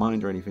blow my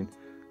mind or anything,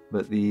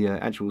 but the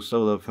actual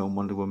solo film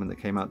Wonder Woman that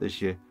came out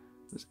this year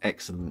was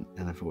excellent,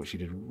 and I thought she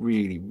did a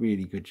really,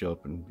 really good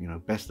job. And you know,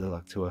 best of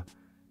luck to her,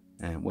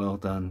 and well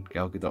done,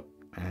 Gal Gadot,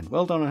 and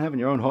well done on having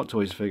your own Hot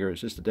Toys figure. It's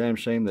just a damn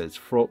shame that it's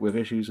fraught with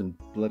issues and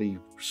bloody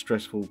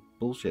stressful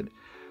bullshit.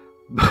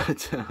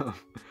 But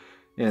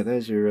yeah,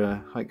 there's your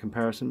height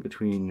comparison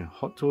between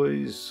Hot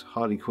Toys,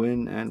 Harley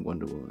Quinn, and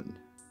Wonder Woman.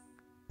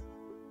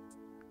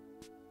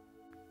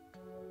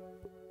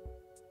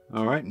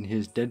 Alright, and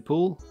here's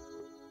Deadpool.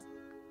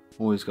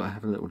 Always got to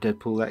have a little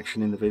Deadpool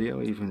action in the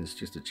video, even if it's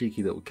just a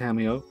cheeky little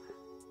cameo.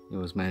 He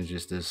always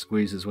manages to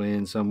squeeze his way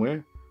in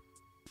somewhere.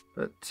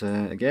 But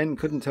again,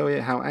 couldn't tell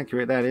you how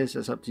accurate that is.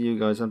 That's up to you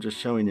guys. I'm just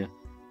showing you.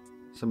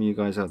 Some of you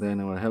guys out there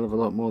know a hell of a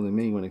lot more than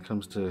me when it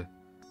comes to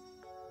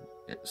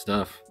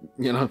stuff,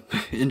 you know,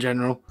 in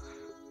general.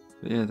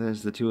 But yeah,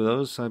 there's the two of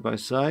those side by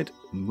side.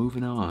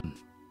 Moving on.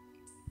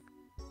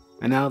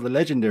 And now the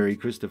legendary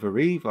Christopher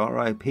Reeve,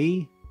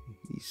 R.I.P.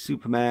 He's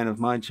Superman of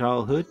my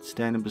childhood,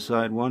 standing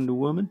beside Wonder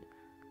Woman.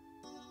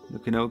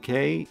 Looking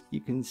okay.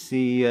 You can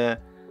see a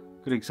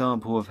good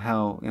example of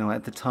how, you know,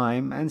 at the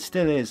time, and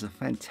still is, a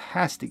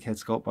fantastic head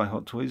sculpt by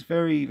Hot Toys.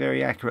 Very,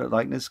 very accurate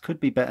likeness.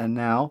 Could be better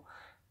now,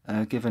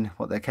 given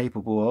what they're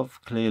capable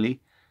of, clearly,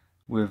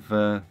 with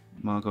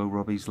Margot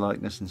Robbie's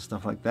likeness and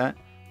stuff like that.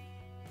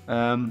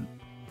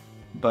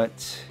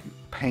 But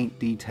paint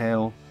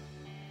detail,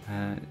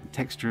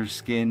 texture of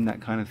skin, that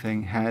kind of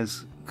thing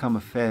has come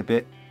a fair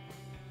bit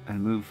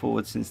and moved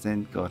forward since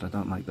then. God, I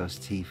don't like those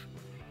teeth.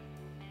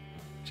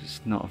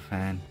 Just not a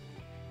fan.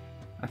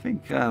 I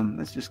think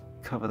let's just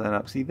cover that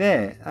up. See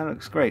there, that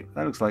looks great.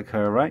 That looks like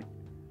her, right?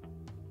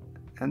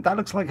 And that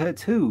looks like her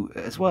too,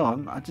 as well.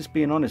 I'm just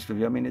being honest with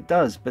you. I mean, it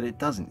does, but it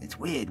doesn't. It's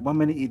weird. One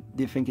minute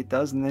you think it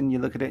does, and then you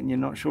look at it and you're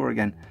not sure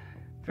again.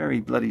 Very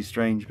bloody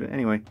strange. But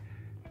anyway,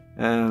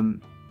 yeah,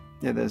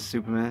 there's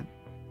Superman.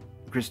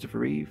 Christopher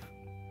Reeve.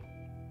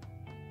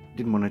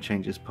 Didn't want to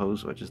change his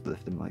pose, so I just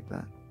left him like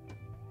that.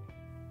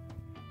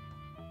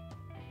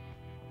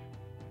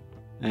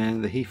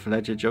 And the Heath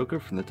Ledger Joker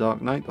from The Dark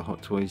Knight, the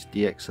Hot Toys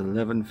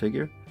DX11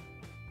 figure.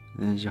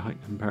 There's your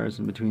height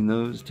comparison between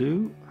those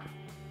two.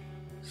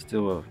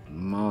 Still a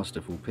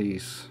masterful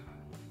piece.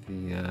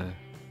 The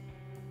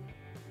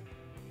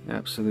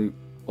absolute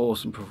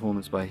awesome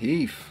performance by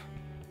Heath.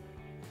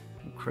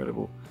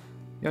 Incredible.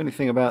 The only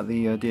thing about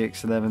the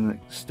DX11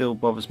 that still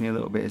bothers me a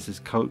little bit is his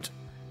coat.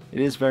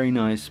 It is very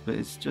nice, but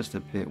it's just a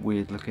bit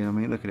weird looking. I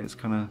mean, look at it, it's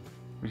kind of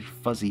really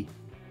fuzzy.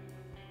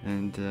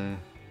 and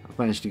I've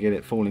managed to get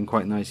it falling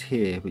quite nice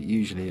here, but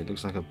usually it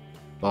looks like a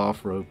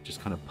bathrobe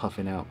just kind of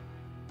puffing out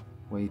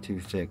way too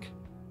thick,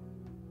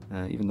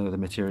 even though the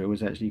material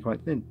was actually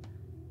quite thin.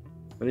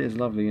 But it is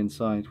lovely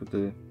inside with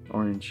the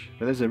orange.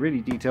 But there's a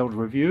really detailed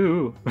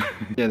review.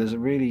 Yeah, there's a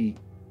really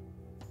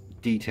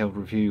detailed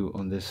review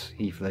on this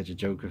Heath Ledger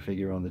Joker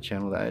figure on the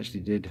channel that I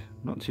actually did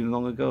not too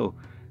long ago.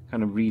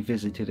 Kind of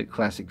revisited a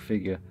classic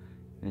figure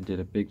and did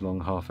a big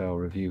long half-hour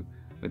review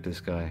with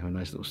this guy, a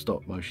nice little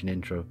stop motion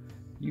intro.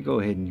 You go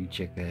ahead and you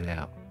check that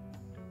out.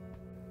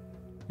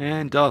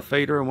 And Darth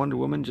Vader and Wonder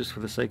Woman, just for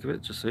the sake of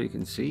it, just so you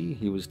can see,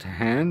 he was to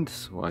hand,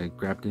 so I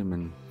grabbed him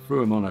and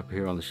threw him on up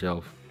here on the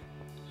shelf.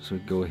 So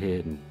go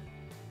ahead and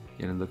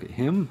get a look at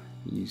him.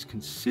 He's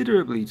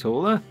considerably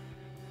taller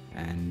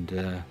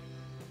and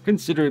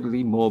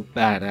considerably more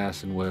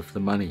badass and worth the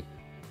money.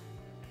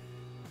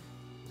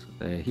 So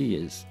there he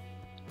is.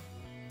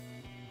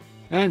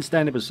 And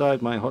standing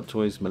beside my Hot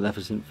Toys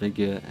Maleficent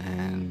figure,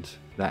 and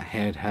that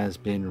head has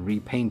been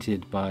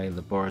repainted by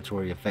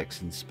Laboratory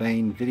Effects in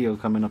Spain. Video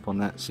coming up on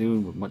that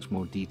soon with much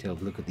more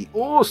detailed look at the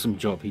awesome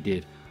job he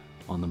did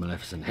on the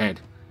Maleficent head.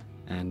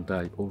 And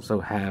I also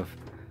have,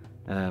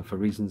 for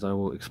reasons I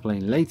will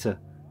explain later,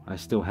 I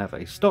still have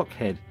a stock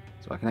head,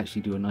 so I can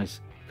actually do a nice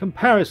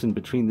comparison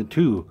between the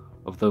two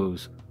of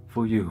those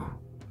for you.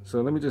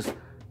 So let me just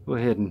go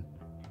ahead and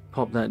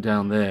pop that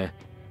down there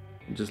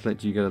and just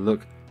let you get a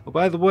look. Oh,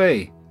 by the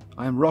way,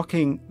 I'm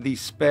rocking the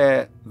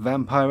spare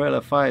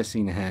Vampirella Fire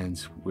Scene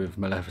hands with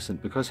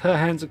Maleficent because her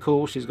hands are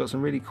cool. She's got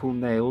some really cool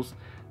nails.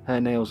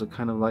 Her nails are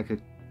kind of like a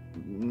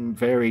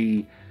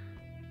very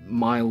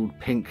mild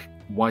pink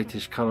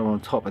whitish color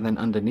on top, and then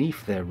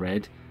underneath they're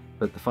red,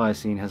 but the Fire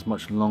Scene has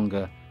much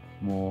longer,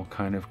 more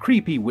kind of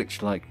creepy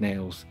witch-like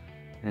nails,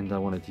 and I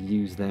wanted to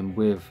use them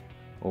with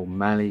old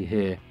Mally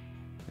here,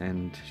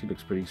 and she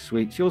looks pretty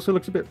sweet. She also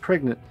looks a bit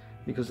pregnant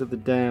because of the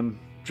damn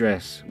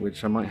dress,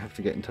 which I might have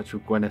to get in touch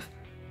with Gwyneth,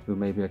 who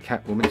may be a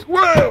Catwoman.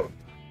 Whoa!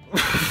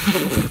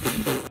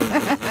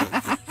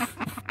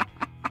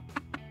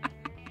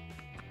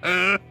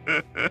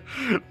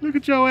 Look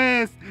at your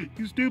ass,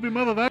 you stupid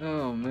motherfucker!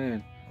 Oh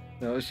man,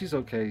 no, she's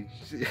okay.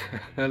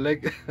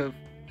 Her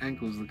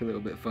ankles look a little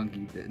bit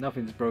funky.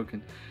 Nothing's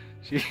broken.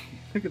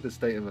 Look at the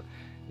state of her.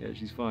 Yeah,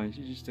 she's fine.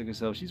 She just took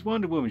herself. She's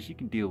Wonder Woman. She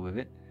can deal with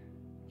it,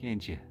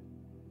 can't you?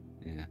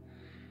 Yeah.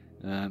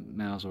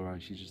 Mal's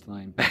alright, she's just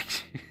lying back.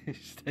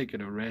 She's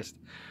taking a rest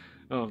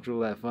after all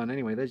that fun.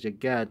 Anyway, there's your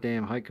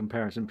goddamn height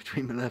comparison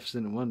between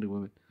Maleficent and Wonder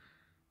Woman.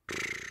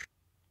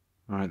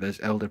 Alright, there's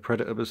Elder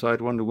Predator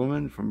beside Wonder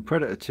Woman from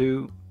Predator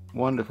 2.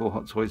 Wonderful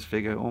Hot Toys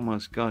figure,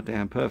 almost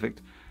goddamn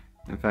perfect.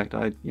 In fact,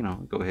 I'd,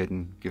 go ahead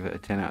and give it a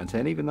 10 out of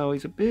 10, even though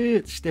he's a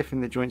bit stiff in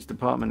the joints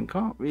department and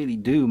can't really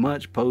do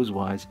much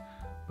pose-wise.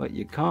 But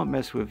you can't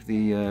mess with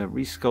the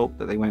resculpt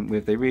that they went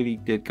with. They really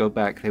did go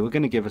back. They were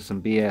going to give us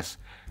some BS.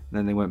 And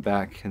then they went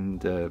back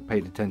and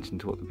paid attention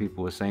to what the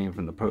people were saying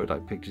from the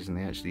prototype pictures, and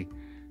they actually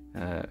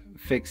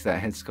fixed that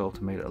head sculpt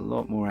and made it a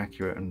lot more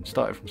accurate and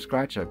started from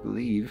scratch, I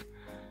believe.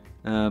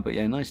 But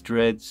yeah, nice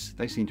dreads.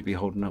 They seem to be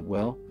holding up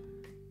well.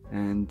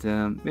 And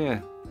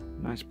yeah,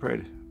 nice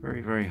pred.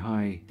 Very, very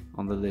high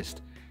on the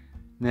list.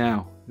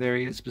 Now, there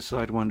he is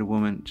beside Wonder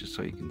Woman, just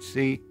so you can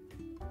see.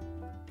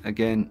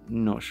 Again,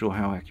 not sure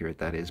how accurate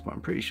that is, but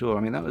I'm pretty sure.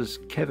 I mean, that was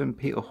Kevin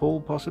Peter Hall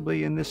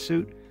possibly in this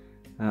suit.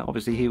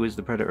 Obviously he was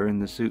the Predator in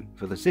the suit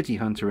for the City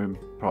Hunter in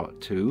part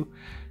 2,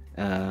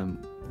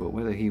 but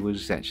whether he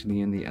was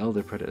actually in the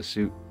Elder Predator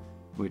suit,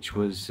 which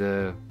was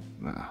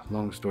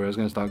long story. I was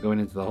going to start going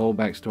into the whole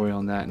backstory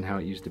on that and how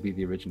it used to be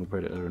the original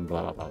Predator and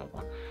blah blah blah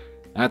blah.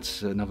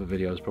 That's another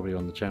video. It's probably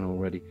on the channel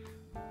already.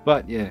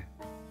 But yeah,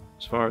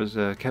 as far as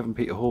Kevin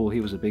Peter Hall,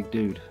 he was a big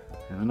dude,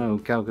 and I know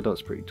Gal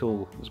Gadot's pretty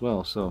tall as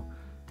well, so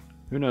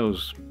who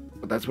knows,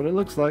 but that's what it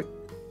looks like.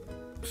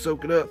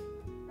 Soak it up,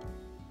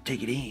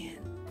 take it in.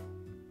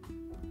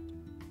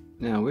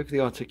 Now, with the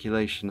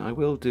articulation, I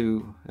will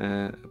do,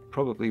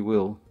 probably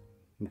will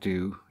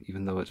do,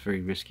 even though it's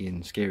very risky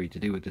and scary to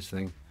do with this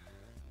thing,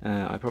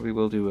 I probably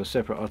will do a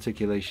separate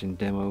articulation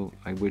demo.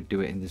 I would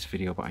do it in this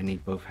video, but I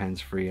need both hands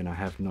free, and I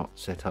have not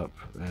set up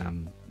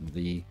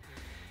the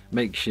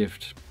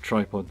makeshift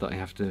tripod that I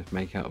have to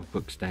make out of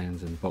book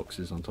stands and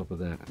boxes on top of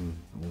that, and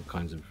all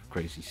kinds of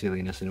crazy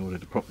silliness in order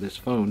to prop this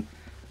phone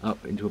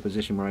up into a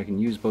position where I can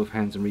use both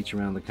hands and reach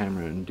around the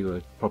camera and do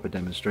a proper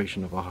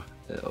demonstration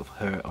of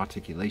her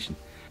articulation.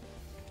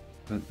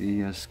 But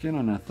the skin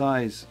on her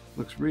thighs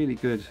looks really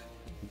good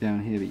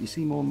down here, but you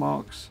see more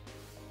marks?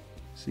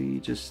 See,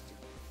 just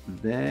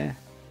there,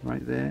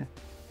 right there?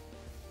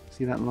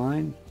 See that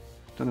line?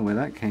 Don't know where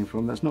that came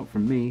from. That's not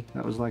from me.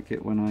 That was like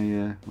it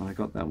when I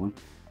got that one.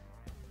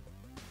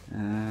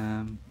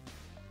 And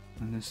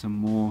there's some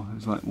more.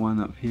 There's like one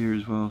up here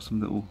as well.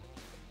 Some little,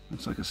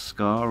 looks like a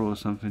scar or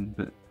something,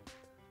 but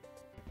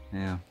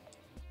yeah.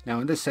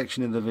 Now in this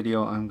section of the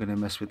video, I'm going to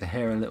mess with the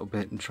hair a little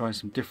bit and try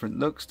some different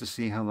looks to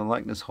see how the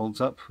likeness holds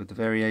up with the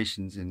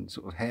variations in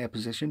sort of hair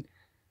position.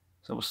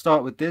 So we'll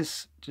start with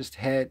this, just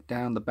hair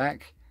down the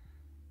back.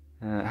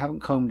 I haven't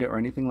combed it or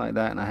anything like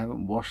that, and I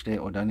haven't washed it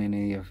or done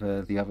any of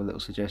the other little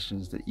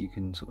suggestions that you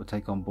can sort of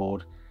take on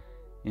board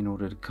in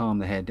order to calm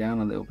the hair down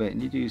a little bit.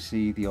 And you do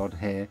see the odd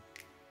hair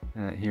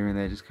here and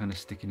there just kind of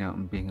sticking out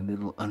and being a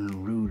little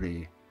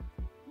unruly.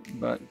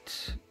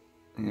 But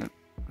yeah,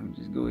 I'll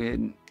just go ahead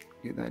and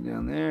get that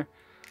down there.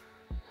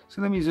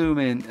 So let me zoom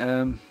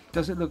in.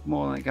 Does it look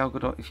more like Gal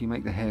Gadot if you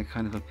make the hair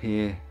kind of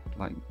appear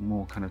like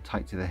more kind of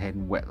tight to the head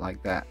and wet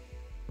like that?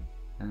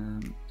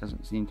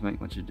 Doesn't seem to make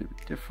much of a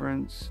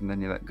difference, and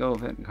then you let go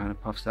of it and it kind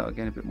of puffs out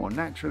again a bit more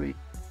naturally.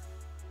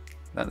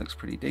 That looks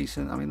pretty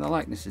decent. I mean, the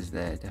likeness is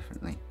there,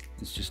 definitely.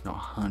 It's just not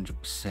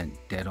 100%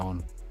 dead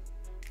on.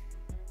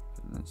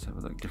 Let's have a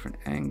look. Different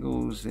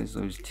angles. There's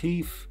those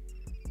teeth.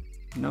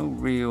 No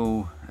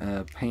real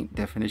paint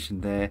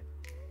definition there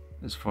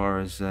as far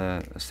as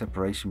a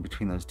separation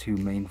between those two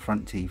main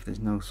front teeth. There's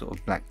no sort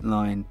of black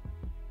line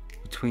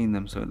between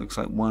them, so it looks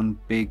like one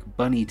big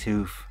bunny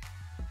tooth.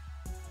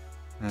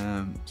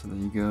 So there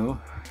you go,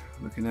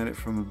 looking at it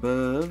from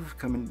above,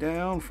 coming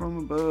down from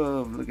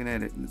above, looking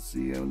at it. Let's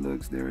see how it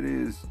looks. There it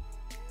is.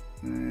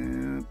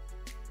 Looks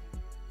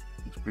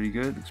pretty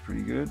good, looks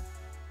pretty good.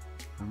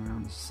 Come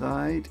around the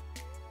side.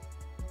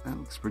 That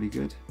looks pretty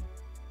good.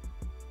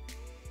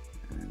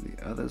 And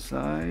the other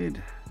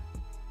side.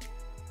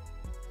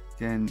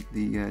 Again,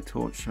 the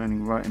torch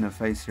shining right in her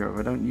face here. If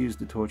I don't use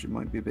the torch, it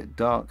might be a bit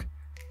dark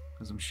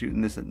because I'm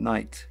shooting this at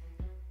night.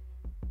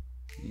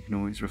 You can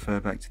always refer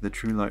back to the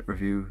True Light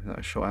review that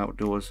I shot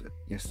outdoors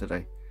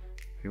yesterday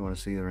if you want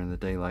to see her in the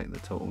daylight, the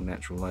total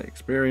natural light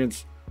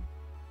experience.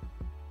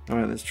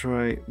 Alright, let's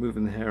try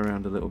moving the hair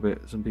around a little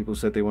bit. Some people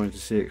said they wanted to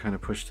see it kind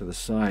of pushed to the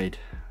side.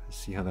 Let's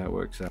see how that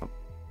works out.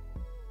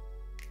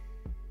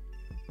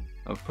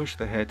 I've pushed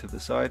the hair to the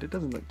side. It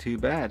doesn't look too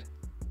bad.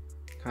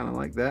 Kind of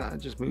like that. I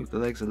just moved the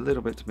legs a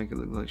little bit to make it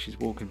look like she's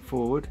walking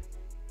forward.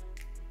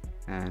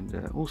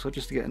 And also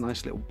just to get a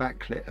nice little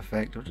backlit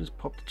effect, I'll just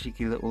pop the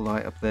cheeky little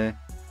light up there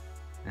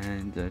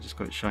and just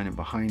got it shining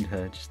behind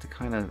her just to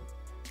kind of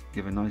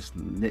give a nice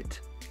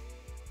lit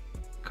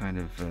kind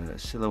of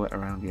silhouette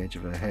around the edge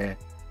of her hair,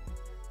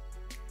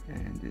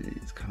 and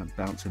it's kind of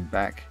bouncing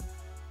back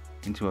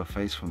into her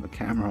face from the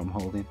camera I'm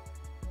holding.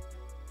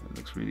 That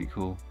looks really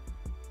cool.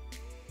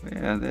 But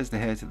yeah, there's the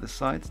hair to the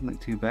side. Doesn't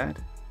look too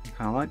bad. I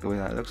kind of like the way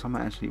that looks. I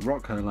might actually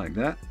rock her like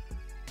that.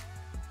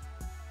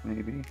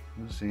 Maybe,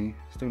 we'll see.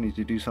 Still need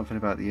to do something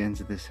about the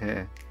ends of this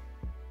hair.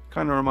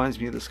 Kind of reminds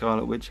me of the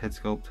Scarlet Witch head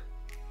sculpt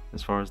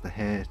as far as the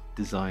hair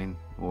design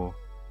or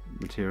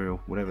material,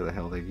 whatever the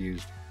hell they've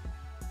used.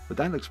 But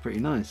that looks pretty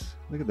nice.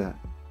 Look at that.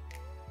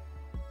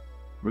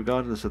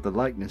 Regardless of the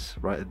likeness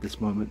right at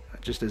this moment,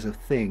 just as a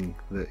thing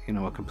that, you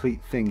know, a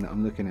complete thing that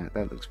I'm looking at,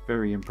 that looks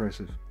very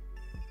impressive.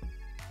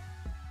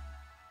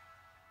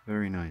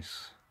 Very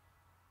nice.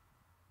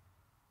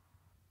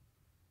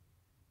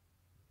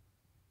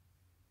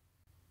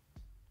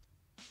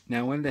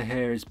 Now when the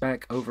hair is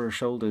back over her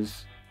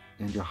shoulders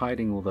and you're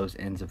hiding all those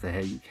ends of the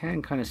hair, you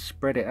can kind of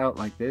spread it out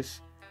like this.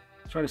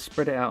 Try to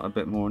spread it out a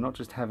bit more, not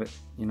just have it,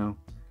 you know,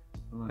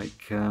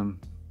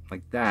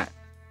 like that,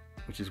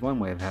 which is one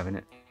way of having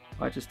it.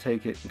 I just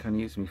take it and kind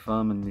of use my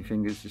thumb and my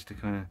fingers just to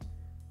kind of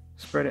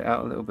spread it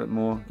out a little bit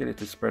more, get it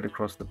to spread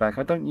across the back.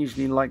 I don't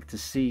usually like to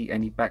see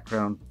any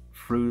background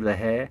through the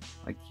hair,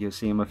 like you're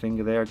seeing my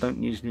finger there. I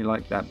don't usually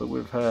like that, but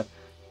with her,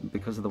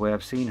 because of the way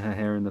I've seen her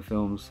hair in the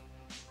films,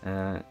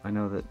 I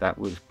know that that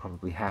would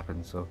probably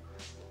happen, so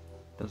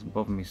it doesn't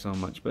bother me so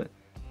much. But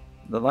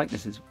the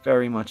likeness is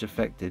very much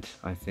affected,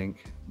 I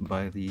think,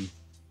 by the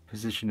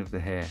position of the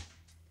hair.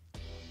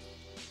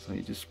 So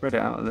you just spread it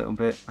out a little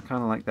bit. I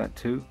kind of like that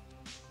too.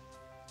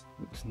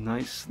 Looks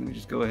nice. Let me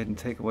just go ahead and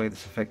take away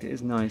this effect. It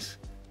is nice,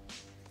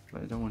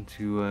 but I don't want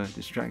to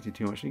distract it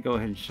too much. Let me go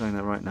ahead and shine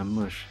that right in that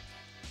mush.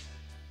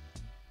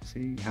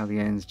 See how the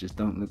ends just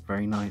don't look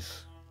very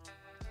nice.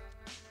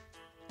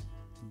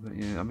 But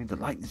yeah, I mean, the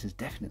likeness is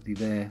definitely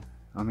there.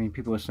 I mean,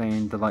 people are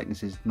saying the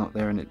likeness is not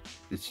there and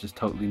it's just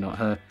totally not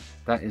her.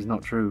 That is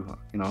not true.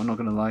 You know, I'm not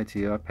going to lie to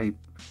you. I paid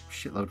a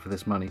shitload for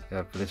this money,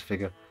 for this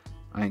figure.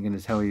 I ain't going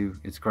to tell you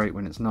it's great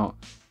when it's not.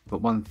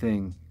 But one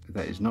thing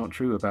that is not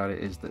true about it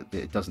is that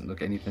it doesn't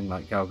look anything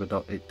like Gal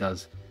Gadot. It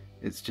does.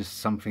 It's just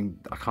something,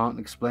 I can't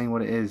explain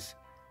what it is.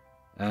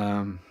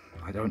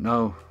 I don't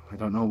know. I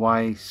don't know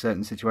why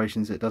certain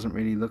situations it doesn't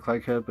really look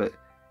like her, but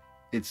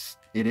it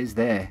is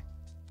there.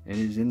 It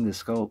is in the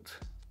sculpt.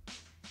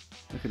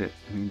 Look at it.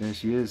 I mean, there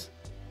she is.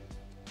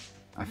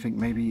 I think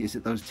maybe, is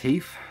it those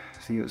teeth?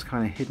 See, it was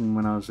kind of hidden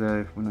when I was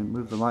when I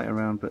moved the light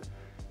around, but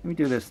let me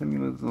do this. Let me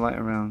move the light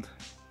around.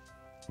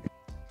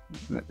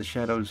 Let the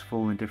shadows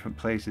fall in different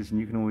places, and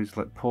you can always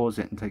like pause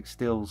it and take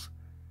stills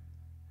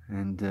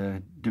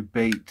and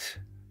debate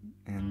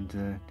and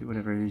do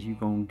whatever it is you're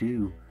gonna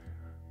do.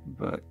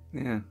 But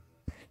yeah,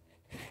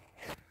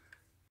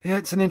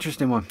 it's an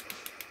interesting one.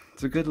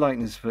 It's a good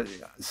likeness, but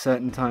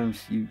certain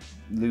times you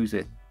lose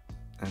it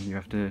and you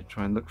have to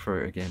try and look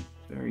for it again.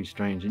 It's very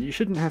strange, and you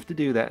shouldn't have to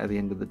do that at the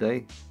end of the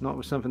day. Not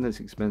with something that's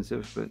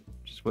expensive, but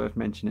just worth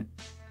mentioning.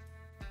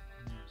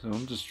 So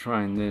I'm just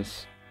trying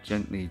this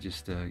gently,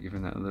 just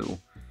giving that a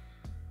little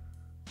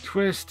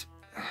twist.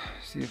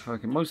 See if I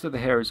can. Most of the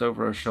hair is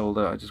over her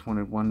shoulder. I just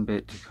wanted one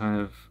bit to kind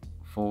of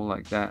fall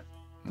like that.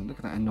 And look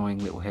at that annoying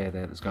little hair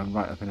there that's going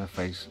right up in her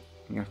face.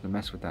 I'm gonna have to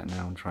mess with that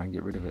now and try and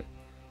get rid of it.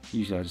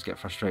 Usually I just get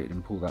frustrated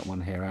and pull that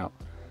one hair out.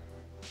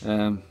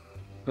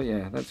 But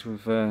yeah, that's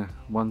with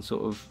one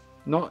sort of,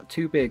 not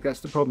too big.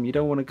 That's the problem. You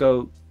don't want to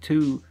go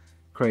too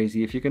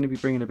crazy. If you're going to be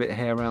bringing a bit of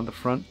hair around the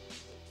front,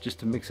 just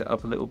to mix it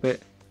up a little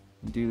bit.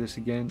 Do this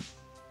again.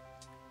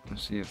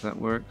 Let's see if that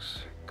works.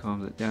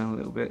 Calms it down a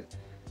little bit.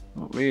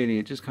 Not really,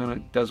 it just kind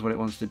of does what it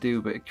wants to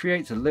do, but it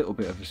creates a little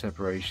bit of a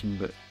separation.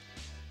 But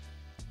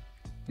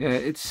yeah,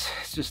 it's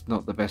just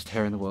not the best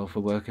hair in the world for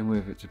working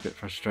with. It's a bit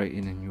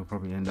frustrating and you'll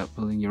probably end up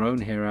pulling your own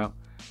hair out.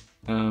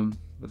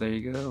 But there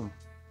you go.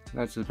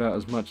 That's about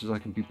as much as I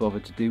can be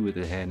bothered to do with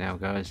the hair now,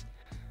 guys.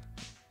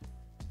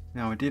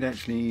 Now I did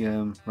actually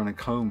run a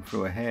comb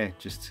through her hair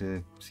just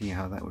to see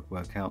how that would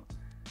work out.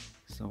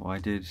 So I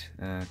did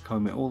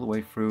comb it all the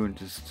way through, and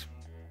just,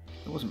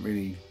 there wasn't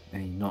really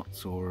any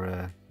knots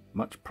or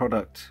much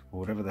product or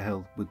whatever the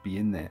hell would be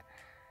in there.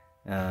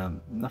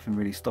 Nothing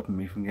really stopping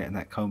me from getting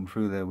that comb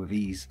through there with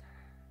ease.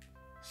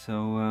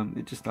 So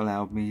it just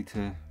allowed me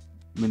to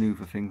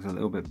maneuver things a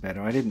little bit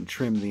better. I didn't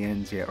trim the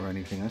ends yet or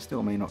anything. I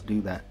still may not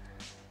do that,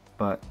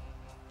 but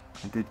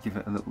I did give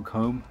it a little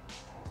comb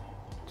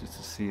just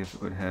to see if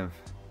it would have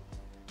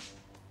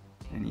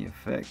any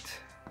effect.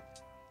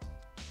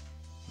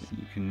 But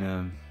you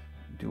can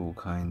do all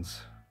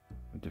kinds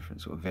of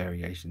different sort of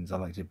variations. I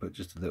like to put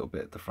just a little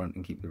bit at the front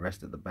and keep the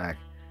rest at the back.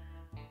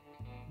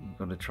 You've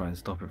got to try and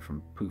stop it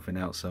from poofing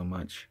out so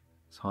much.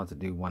 It's hard to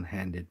do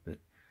one-handed, but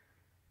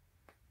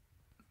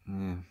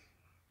yeah,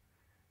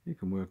 you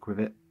can work with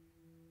it.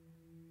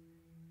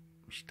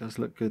 She does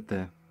look good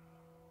there.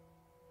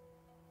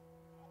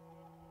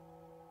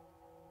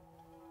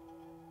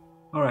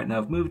 Alright, now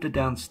I've moved her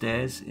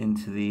downstairs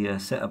into the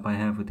setup I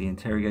have with the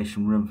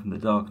interrogation room from The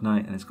Dark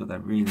Knight, and it's got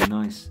that really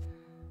nice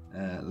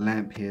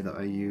lamp here that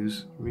I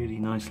use. Really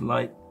nice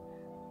light,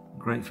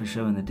 great for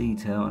showing the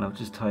detail, and I've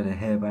just tied her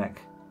hair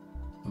back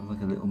with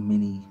like a little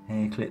mini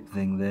hair clip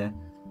thing there.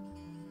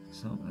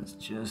 So let's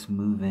just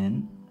move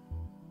in.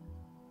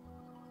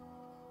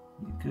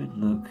 A good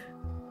look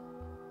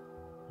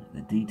at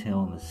the detail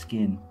on the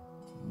skin,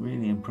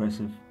 really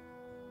impressive.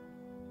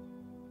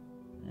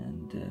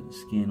 And the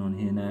skin on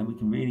here now, we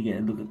can really get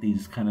a look at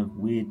these kind of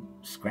weird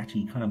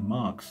scratchy kind of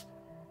marks.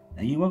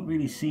 Now you won't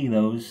really see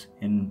those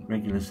in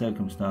regular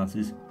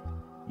circumstances.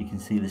 You can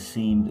see the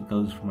seam that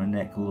goes from her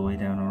neck all the way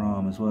down her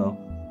arm as well.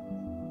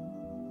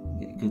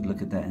 Get a good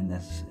look at that in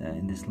this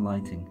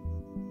lighting.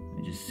 Let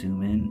me just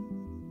zoom in.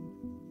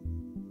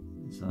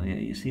 So yeah,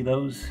 you see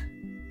those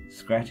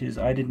scratches?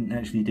 I didn't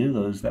actually do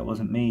those, that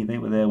wasn't me. They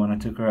were there when I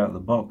took her out of the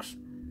box.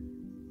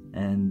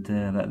 And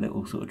that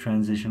little sort of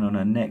transition on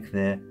her neck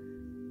there,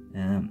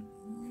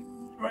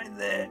 right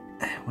there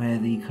where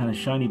the kind of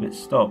shiny bit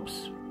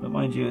stops. But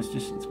mind you,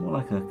 it's more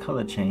like a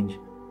colour change.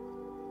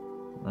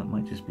 That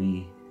might just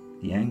be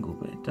the angle,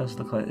 but it does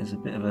look like there's a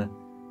bit of a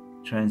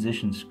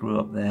transition screw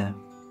up there.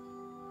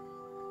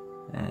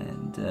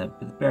 And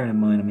but bearing in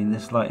mind, I mean,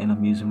 this lighting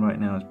I'm using right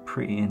now is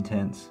pretty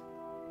intense.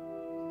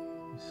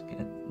 Let's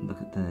get a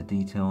look at the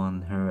detail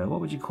on her.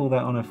 What would you call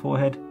that on her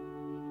forehead?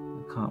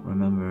 I can't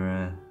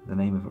remember the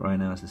name of it right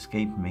now. It's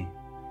escaping me.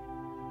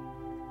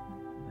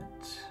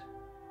 But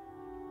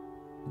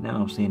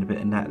now I'm seeing a bit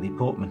of Natalie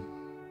Portman.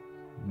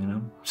 You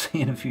know,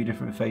 seeing a few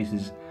different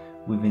faces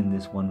within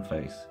this one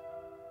face.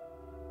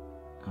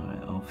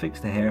 Alright, I'll fix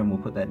the hair and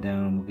we'll put that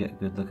down and we'll get a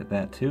good look at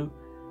that too.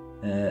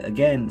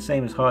 Again,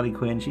 same as Harley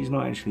Quinn, she's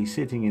not actually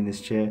sitting in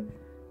this chair.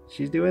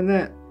 She's doing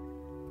that.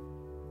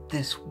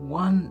 This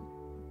one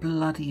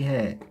bloody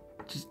hair.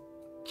 Just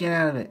get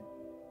out of it.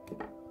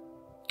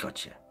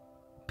 Gotcha.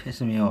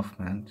 Pissing me off,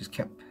 man. Just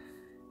kept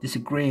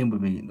disagreeing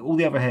with me. All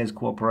the other hairs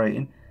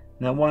cooperating.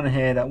 That one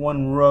hair, that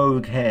one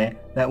rogue hair,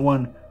 that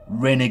one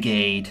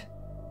renegade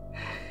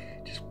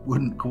just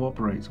wouldn't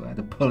cooperate, so I had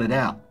to pull it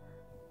out.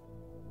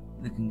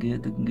 Looking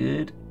good, looking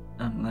good.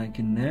 I'm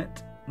liking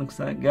that. Looks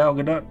like Gal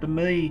Gadot to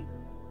me.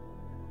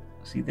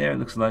 See there, it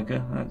looks like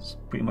her. That's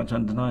pretty much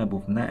undeniable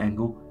from that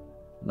angle.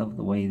 Love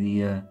the way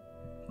the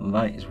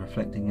light is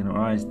reflecting in her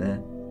eyes there.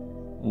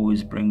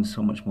 Always brings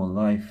so much more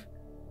life.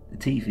 The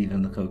teeth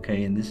even look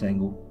okay in this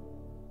angle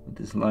with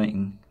this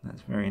lighting.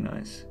 That's very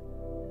nice.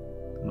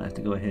 I might have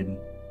to go ahead and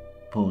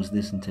pause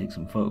this and take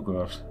some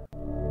photographs.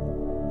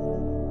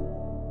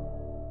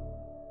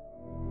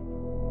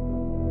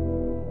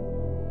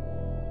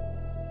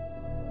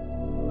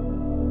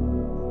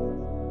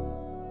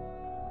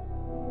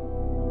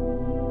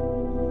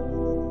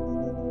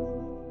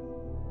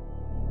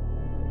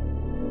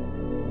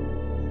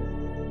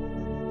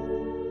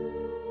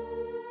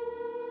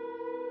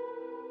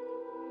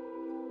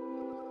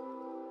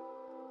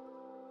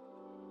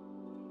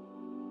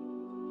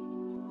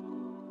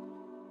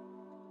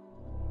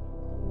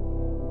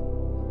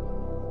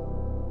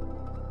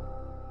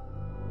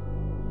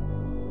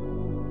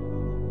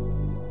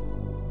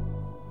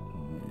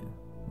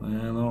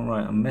 Well,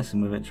 alright, I'm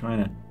messing with it,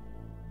 trying to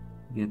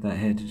Get that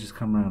hair to just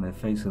come around her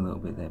face a little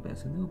bit there, but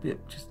it's a little bit,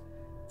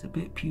 it's a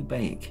bit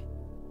pubaic. You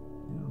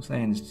know what I'm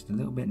saying? It's just a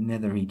little bit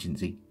nether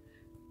regionsy.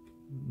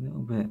 A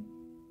little bit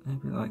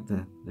like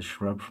the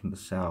shrub from the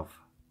south.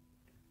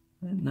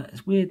 And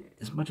it's weird,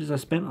 as much as I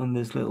spent on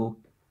this little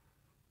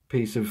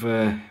piece of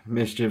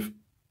mischief,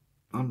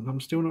 I'm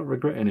still not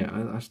regretting it.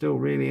 I still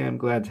really am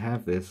glad to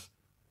have this.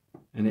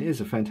 And it is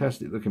a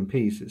fantastic looking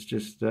piece. It's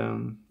just,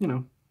 you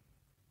know,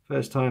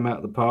 first time out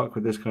of the park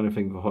with this kind of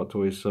thing for Hot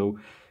Toys, so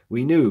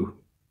we knew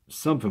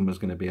something was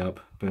going to be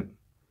up, but,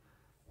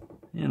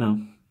 you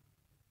know,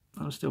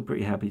 I was still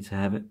pretty happy to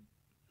have it.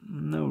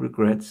 No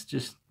regrets,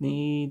 just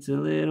needs a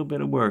little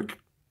bit of work.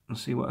 I'll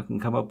see what I can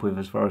come up with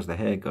as far as the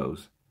hair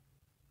goes.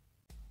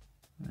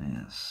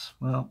 Yes,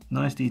 well,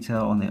 nice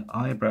detail on the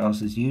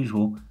eyebrows as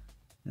usual,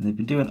 and they've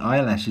been doing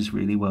eyelashes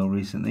really well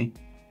recently.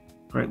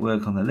 Great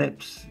work on the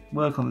lips,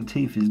 work on the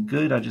teeth is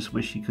good, I just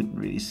wish you couldn't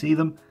really see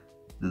them.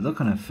 The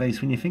look on her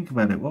face, when you think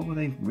about it, what were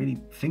they really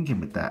thinking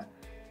with that?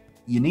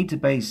 You need to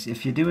base,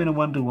 if you're doing a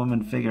Wonder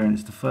Woman figure and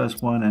it's the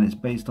first one and it's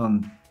based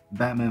on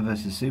Batman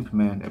vs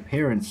Superman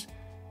appearance,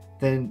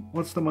 then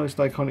what's the most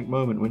iconic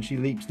moment? When she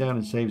leaps down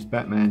and saves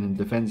Batman and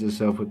defends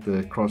herself with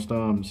the crossed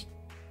arms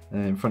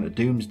in front of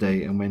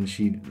Doomsday, and when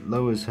she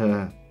lowers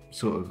her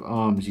sort of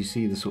arms, you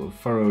see the sort of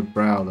furrowed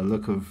brow, the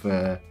look of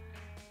a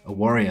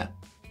warrior.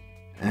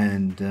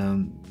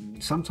 And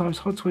sometimes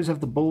Hot Toys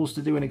have the balls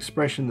to do an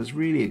expression that's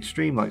really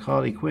extreme, like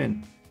Harley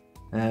Quinn,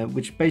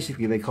 which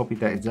basically they copied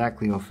that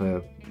exactly off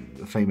a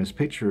famous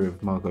picture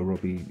of Margot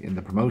Robbie in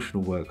the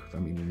promotional work. I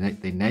mean,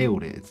 they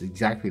nailed it. It's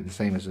exactly the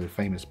same as a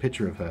famous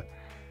picture of her.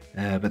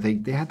 But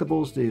they had the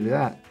balls to do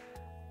that.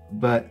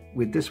 But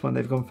with this one,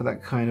 they've gone for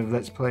that kind of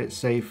let's play it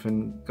safe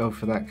and go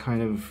for that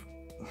kind of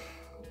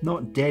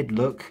not dead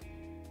look.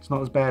 It's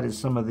not as bad as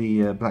some of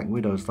the Black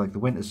Widows, like the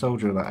Winter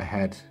Soldier that I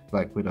had,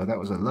 Black Widow. That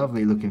was a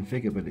lovely looking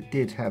figure, but it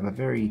did have a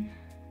very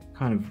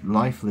kind of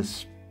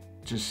lifeless,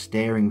 just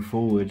staring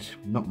forward,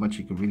 not much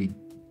you can really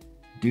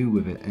do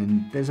with it.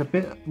 And there's a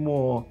bit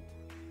more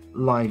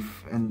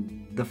life,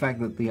 and the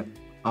fact that the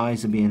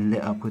eyes are being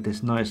lit up with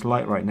this nice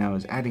light right now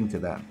is adding to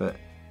that. But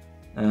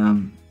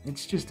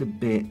it's just a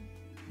bit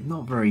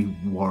not very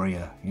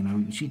warrior, you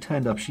know. She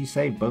turned up, she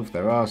saved both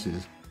their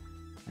asses,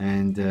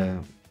 and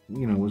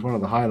you know, was one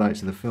of the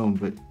highlights of the film,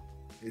 but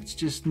it's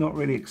just not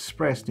really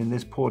expressed in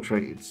this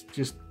portrait. It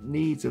just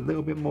needs a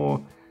little bit more.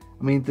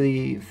 I mean,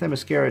 the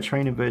Themyscira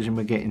training version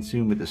we're getting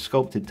soon with the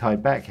sculpted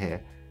tied back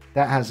hair,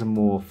 that has a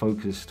more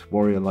focused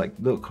warrior-like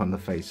look on the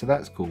face, so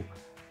that's cool.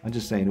 I'm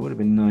just saying it would have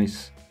been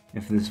nice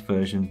if this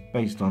version,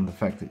 based on the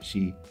fact that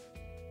she,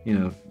 you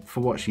know,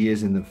 for what she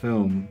is in the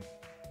film,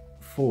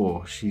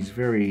 she's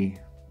very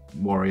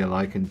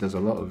warrior-like and does a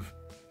lot of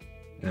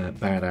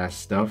badass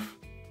stuff.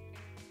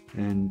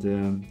 And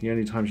the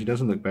only time she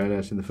doesn't look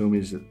badass in the film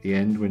is at the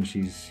end, when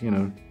she's, you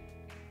know,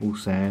 all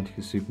sad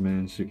because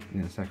Superman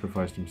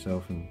sacrificed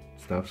himself and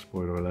stuff.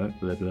 Spoiler alert,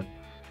 blah blah.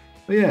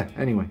 But yeah,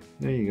 anyway,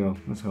 there you go.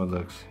 That's how it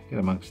looks. Get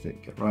amongst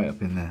it. Get right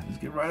up in there. Let's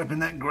get right up in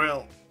that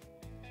grill.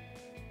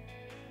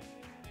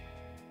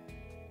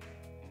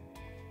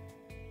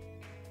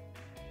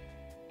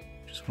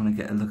 Just want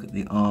to get a look at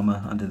the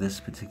armor under this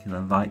particular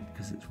light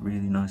because it's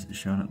really nice at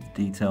showing up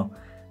the detail.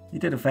 They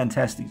did a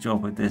fantastic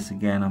job with this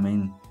again. I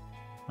mean,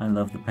 I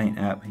love the paint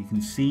app. You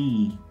can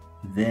see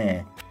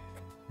there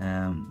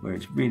where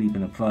it's really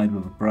been applied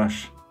with a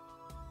brush,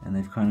 and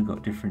they've kind of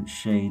got different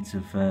shades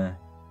of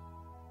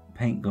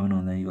paint going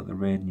on there. You got the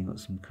red and you got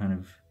some kind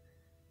of,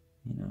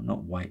 you know,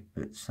 not white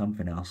but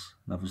something else.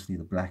 And obviously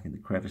the black in the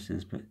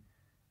crevices, but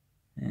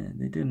yeah,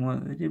 they did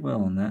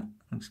well on that.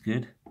 Looks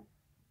good.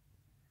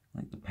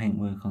 Like the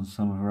paintwork on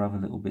some of her other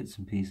little bits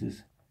and pieces.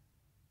 Is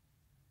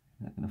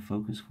that going to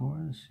focus for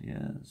us?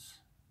 Yes.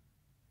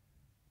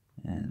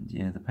 And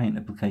yeah, the paint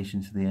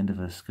application to the end of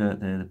her skirt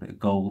there, the bit of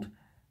gold.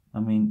 I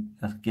mean,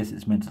 I guess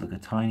it's meant to look a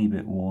tiny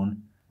bit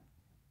worn.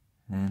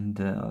 And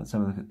let's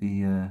have a look at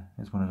the,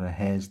 there's one of her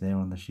hairs there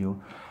on the shield.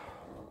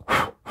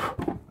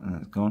 And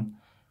that's gone.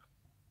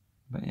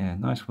 But yeah,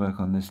 nice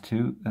work on this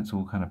too. That's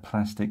all kind of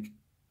plastic.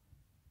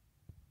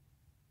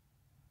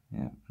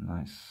 Yeah,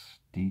 nice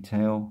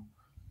detail.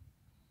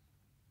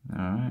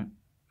 Alright,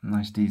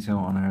 nice detail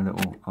on her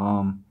little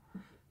arm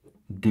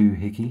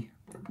doohickey.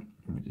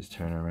 Let me just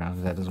turn her around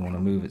because that doesn't want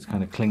to move. It's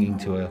kind of clinging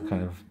to a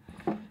kind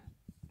of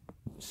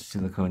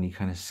silicone-y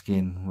kind of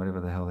skin, whatever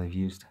the hell they've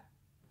used.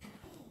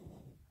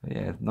 But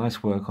yeah,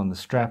 nice work on the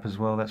strap as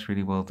well. That's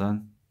really well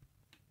done.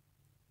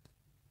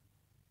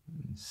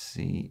 Let's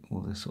see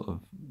all the sort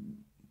of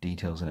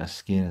details in her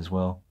skin as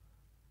well.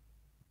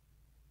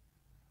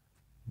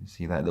 You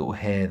see that little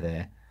hair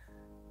there.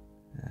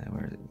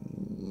 Where is it?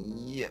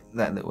 Yep,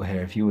 that little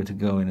hair. If you were to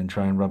go in and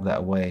try and rub that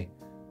away,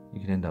 you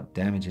could end up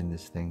damaging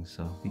this thing,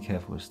 so be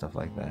careful with stuff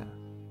like that.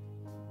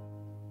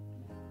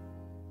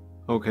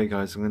 Okay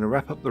guys, I'm going to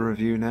wrap up the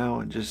review now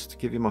and just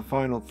give you my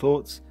final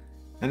thoughts.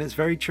 And it's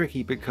very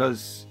tricky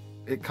because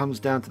it comes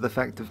down to the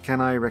fact of,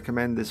 can I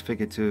recommend this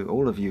figure to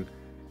all of you?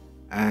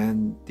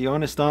 And the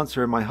honest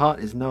answer in my heart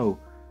is no.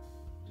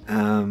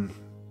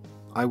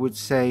 I would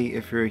say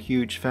if you're a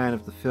huge fan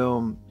of the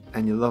film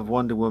and you love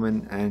Wonder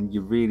Woman and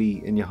you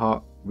really, in your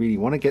heart, really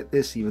want to get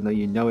this, even though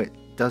you know it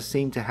does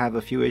seem to have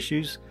a few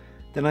issues,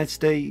 then I'd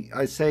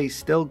say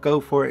still go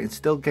for it and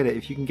still get it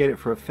if you can get it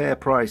for a fair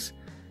price.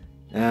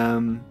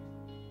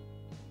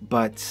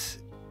 But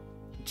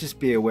just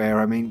be aware,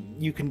 I mean,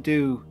 you can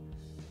do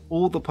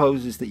all the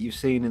poses that you've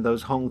seen in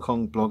those Hong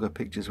Kong blogger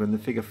pictures when the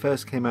figure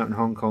first came out in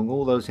Hong Kong.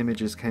 All those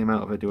images came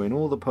out of her doing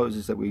all the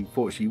poses that we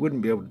thought she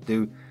wouldn't be able to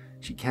do.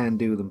 She can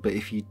do them, but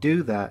if you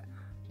do that,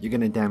 you're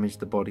going to damage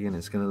the body and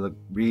it's going to look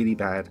really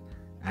bad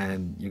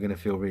and you're going to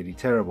feel really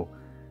terrible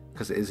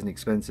because it is an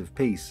expensive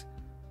piece.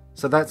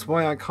 So that's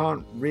why I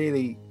can't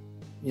really,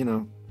 you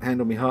know,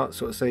 hand on my heart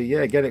sort of say,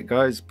 yeah, get it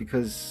guys,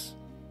 because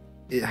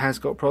it has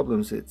got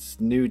problems. It's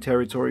new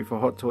territory for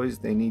Hot Toys.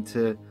 They need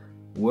to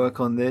work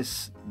on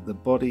this. The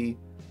body,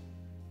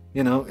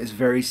 you know, is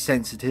very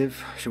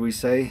sensitive, shall we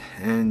say,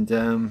 and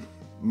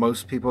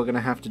most people are going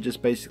to have to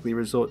just basically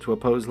resort to a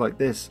pose like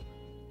this.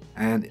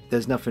 And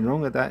there's nothing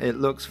wrong with that. It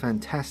looks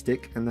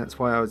fantastic, and that's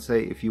why I would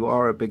say if you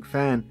are a big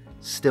fan,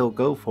 still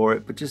go for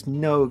it, but just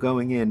know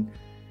going in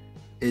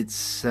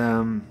it's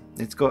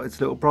got its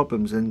little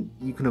problems, and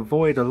you can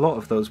avoid a lot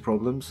of those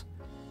problems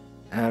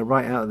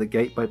right out of the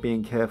gate by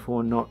being careful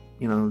and not,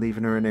 you know,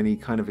 leaving her in any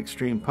kind of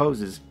extreme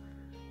poses.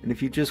 And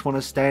if you just want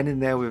to stand in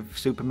there with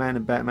Superman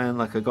and Batman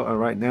like I got her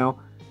right now,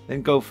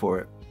 then go for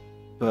it.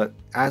 But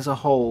as a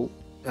whole,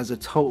 as a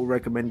total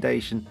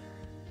recommendation,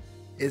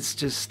 it's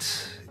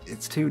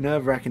too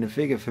nerve-wracking a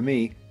figure for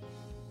me.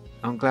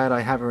 I'm glad I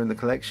have her in the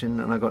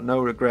collection and I got no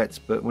regrets,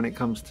 but when it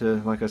comes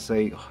to, like I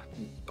say,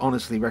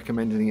 honestly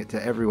recommending it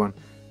to everyone,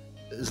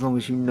 as long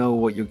as you know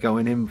what you're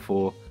going in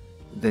for,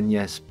 then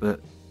yes. But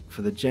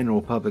for the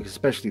general public,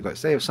 especially, like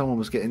say if someone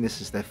was getting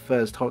this as their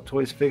first Hot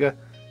Toys figure,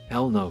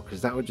 hell no,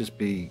 because that would just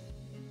be,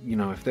 you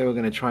know, if they were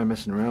going to try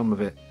messing around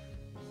with it,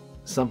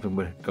 something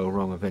would go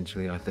wrong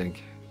eventually, I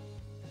think.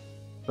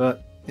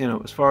 But, you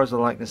know, as far as the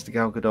likeness to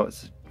Gal Gadot,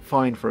 it's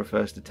fine for a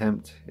first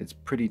attempt. It's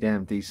pretty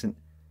damn decent.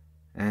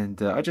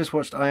 And I just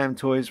watched I Am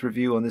Toys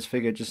review on this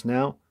figure just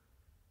now.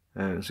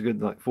 It was a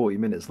good like 40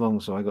 minutes long,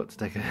 so I got to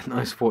take a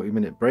nice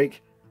 40-minute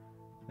break.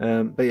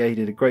 But yeah, he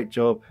did a great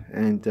job,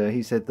 and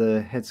he said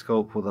the head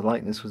sculpt or the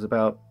likeness was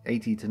about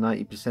 80 to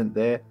 90%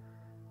 there.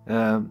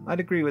 I'd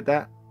agree with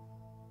that.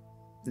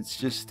 It's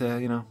just,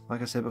 you know,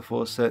 like I said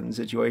before, certain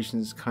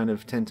situations kind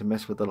of tend to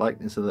mess with the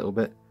likeness a little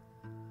bit.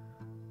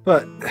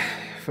 But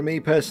for me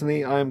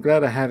personally, I'm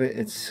glad I have it.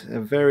 It's a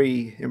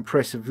very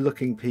impressive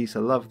looking piece. I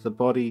love the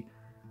body,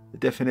 the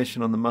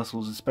definition on the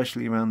muscles,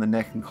 especially around the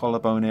neck and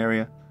collarbone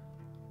area.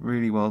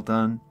 Really well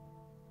done.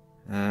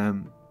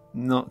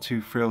 Not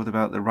too thrilled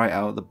about the right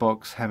out of the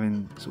box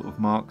having sort of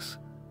marks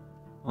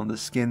on the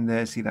skin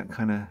there. See that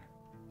kind of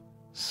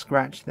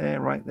scratch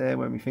there, right there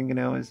where my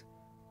fingernail is?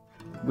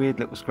 Weird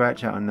little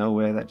scratch out of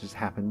nowhere that just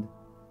happened,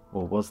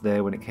 or was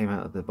there when it came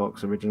out of the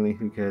box originally.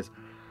 Who cares?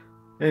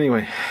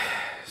 Anyway,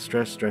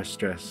 stress.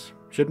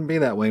 Shouldn't be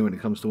that way when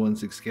it comes to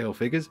 1/6 scale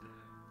figures,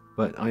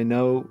 but I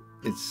know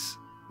it's,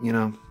 you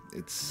know,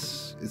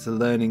 it's a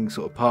learning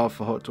sort of path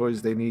for Hot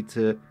Toys. They need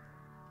to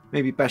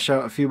maybe bash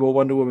out a few more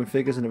Wonder Woman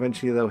figures and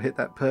eventually they'll hit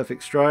that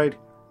perfect stride.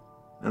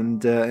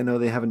 And I know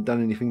they haven't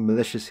done anything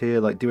malicious here,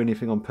 like do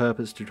anything on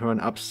purpose to try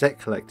and upset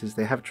collectors.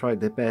 They have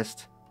tried their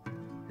best,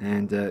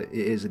 and it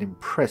is an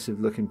impressive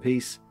looking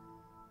piece.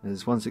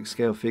 As 1/6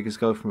 scale figures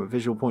go, from a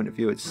visual point of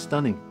view, it's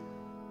stunning.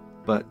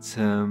 But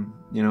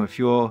you know, if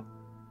you're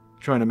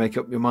trying to make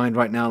up your mind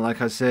right now,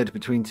 like I said,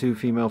 between two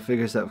female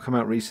figures that have come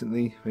out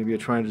recently, maybe you're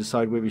trying to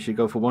decide whether you should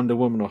go for Wonder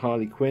Woman or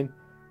Harley Quinn.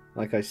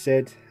 Like I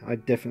said,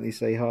 I'd definitely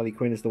say Harley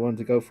Quinn is the one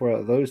to go for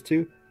out of those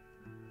two.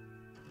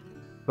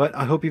 But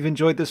I hope you've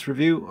enjoyed this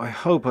review. I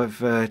hope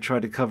I've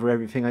tried to cover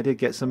everything. I did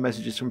get some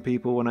messages from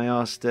people when I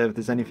asked if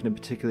there's anything in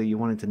particular you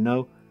wanted to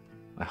know.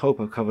 I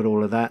hope I've covered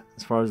all of that.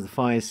 As far as the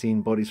fire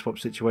scene body swap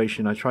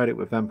situation, I tried it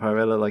with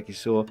Vampirella like you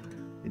saw.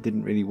 It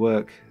didn't really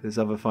work. There's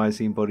other fire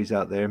scene bodies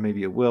out there,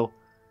 maybe it will.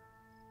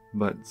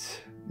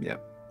 But yeah,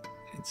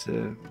 it's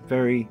a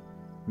very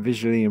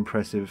visually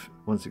impressive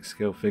 1/6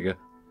 scale figure.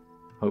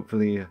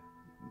 Hopefully,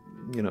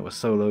 you know, a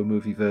solo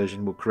movie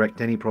version will correct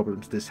any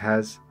problems this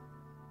has.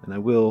 And I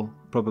will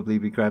probably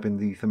be grabbing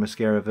the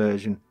Themyscira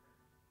version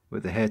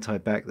with the hair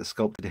tied back, the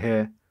sculpted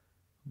hair.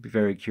 I'll be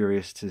very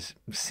curious to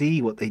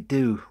see what they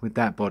do with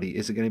that body.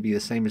 Is it going to be the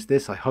same as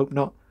this? I hope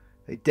not.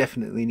 They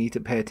definitely need to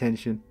pay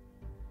attention.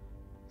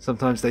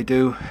 Sometimes they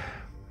do.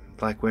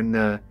 Like when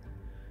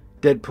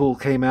Deadpool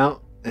came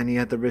out and he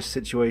had the wrist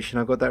situation,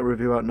 I got that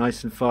review out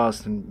nice and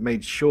fast and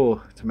made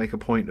sure to make a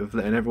point of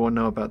letting everyone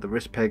know about the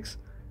wrist pegs.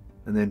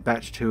 And then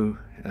batch 2,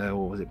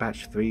 or was it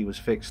batch 3, was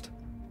fixed.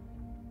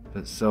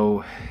 But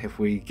so if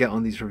we get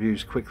on these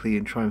reviews quickly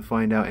and try and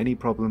find out any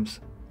problems,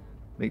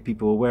 make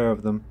people aware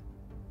of them,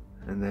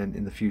 and then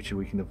in the future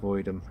we can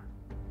avoid them.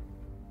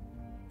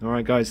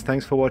 Alright guys,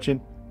 thanks for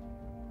watching.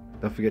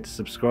 Don't forget to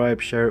subscribe,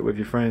 share it with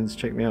your friends,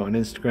 check me out on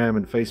Instagram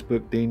and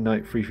Facebook, Dean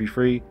Knight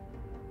 333.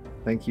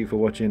 Thank you for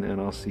watching, and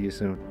I'll see you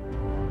soon.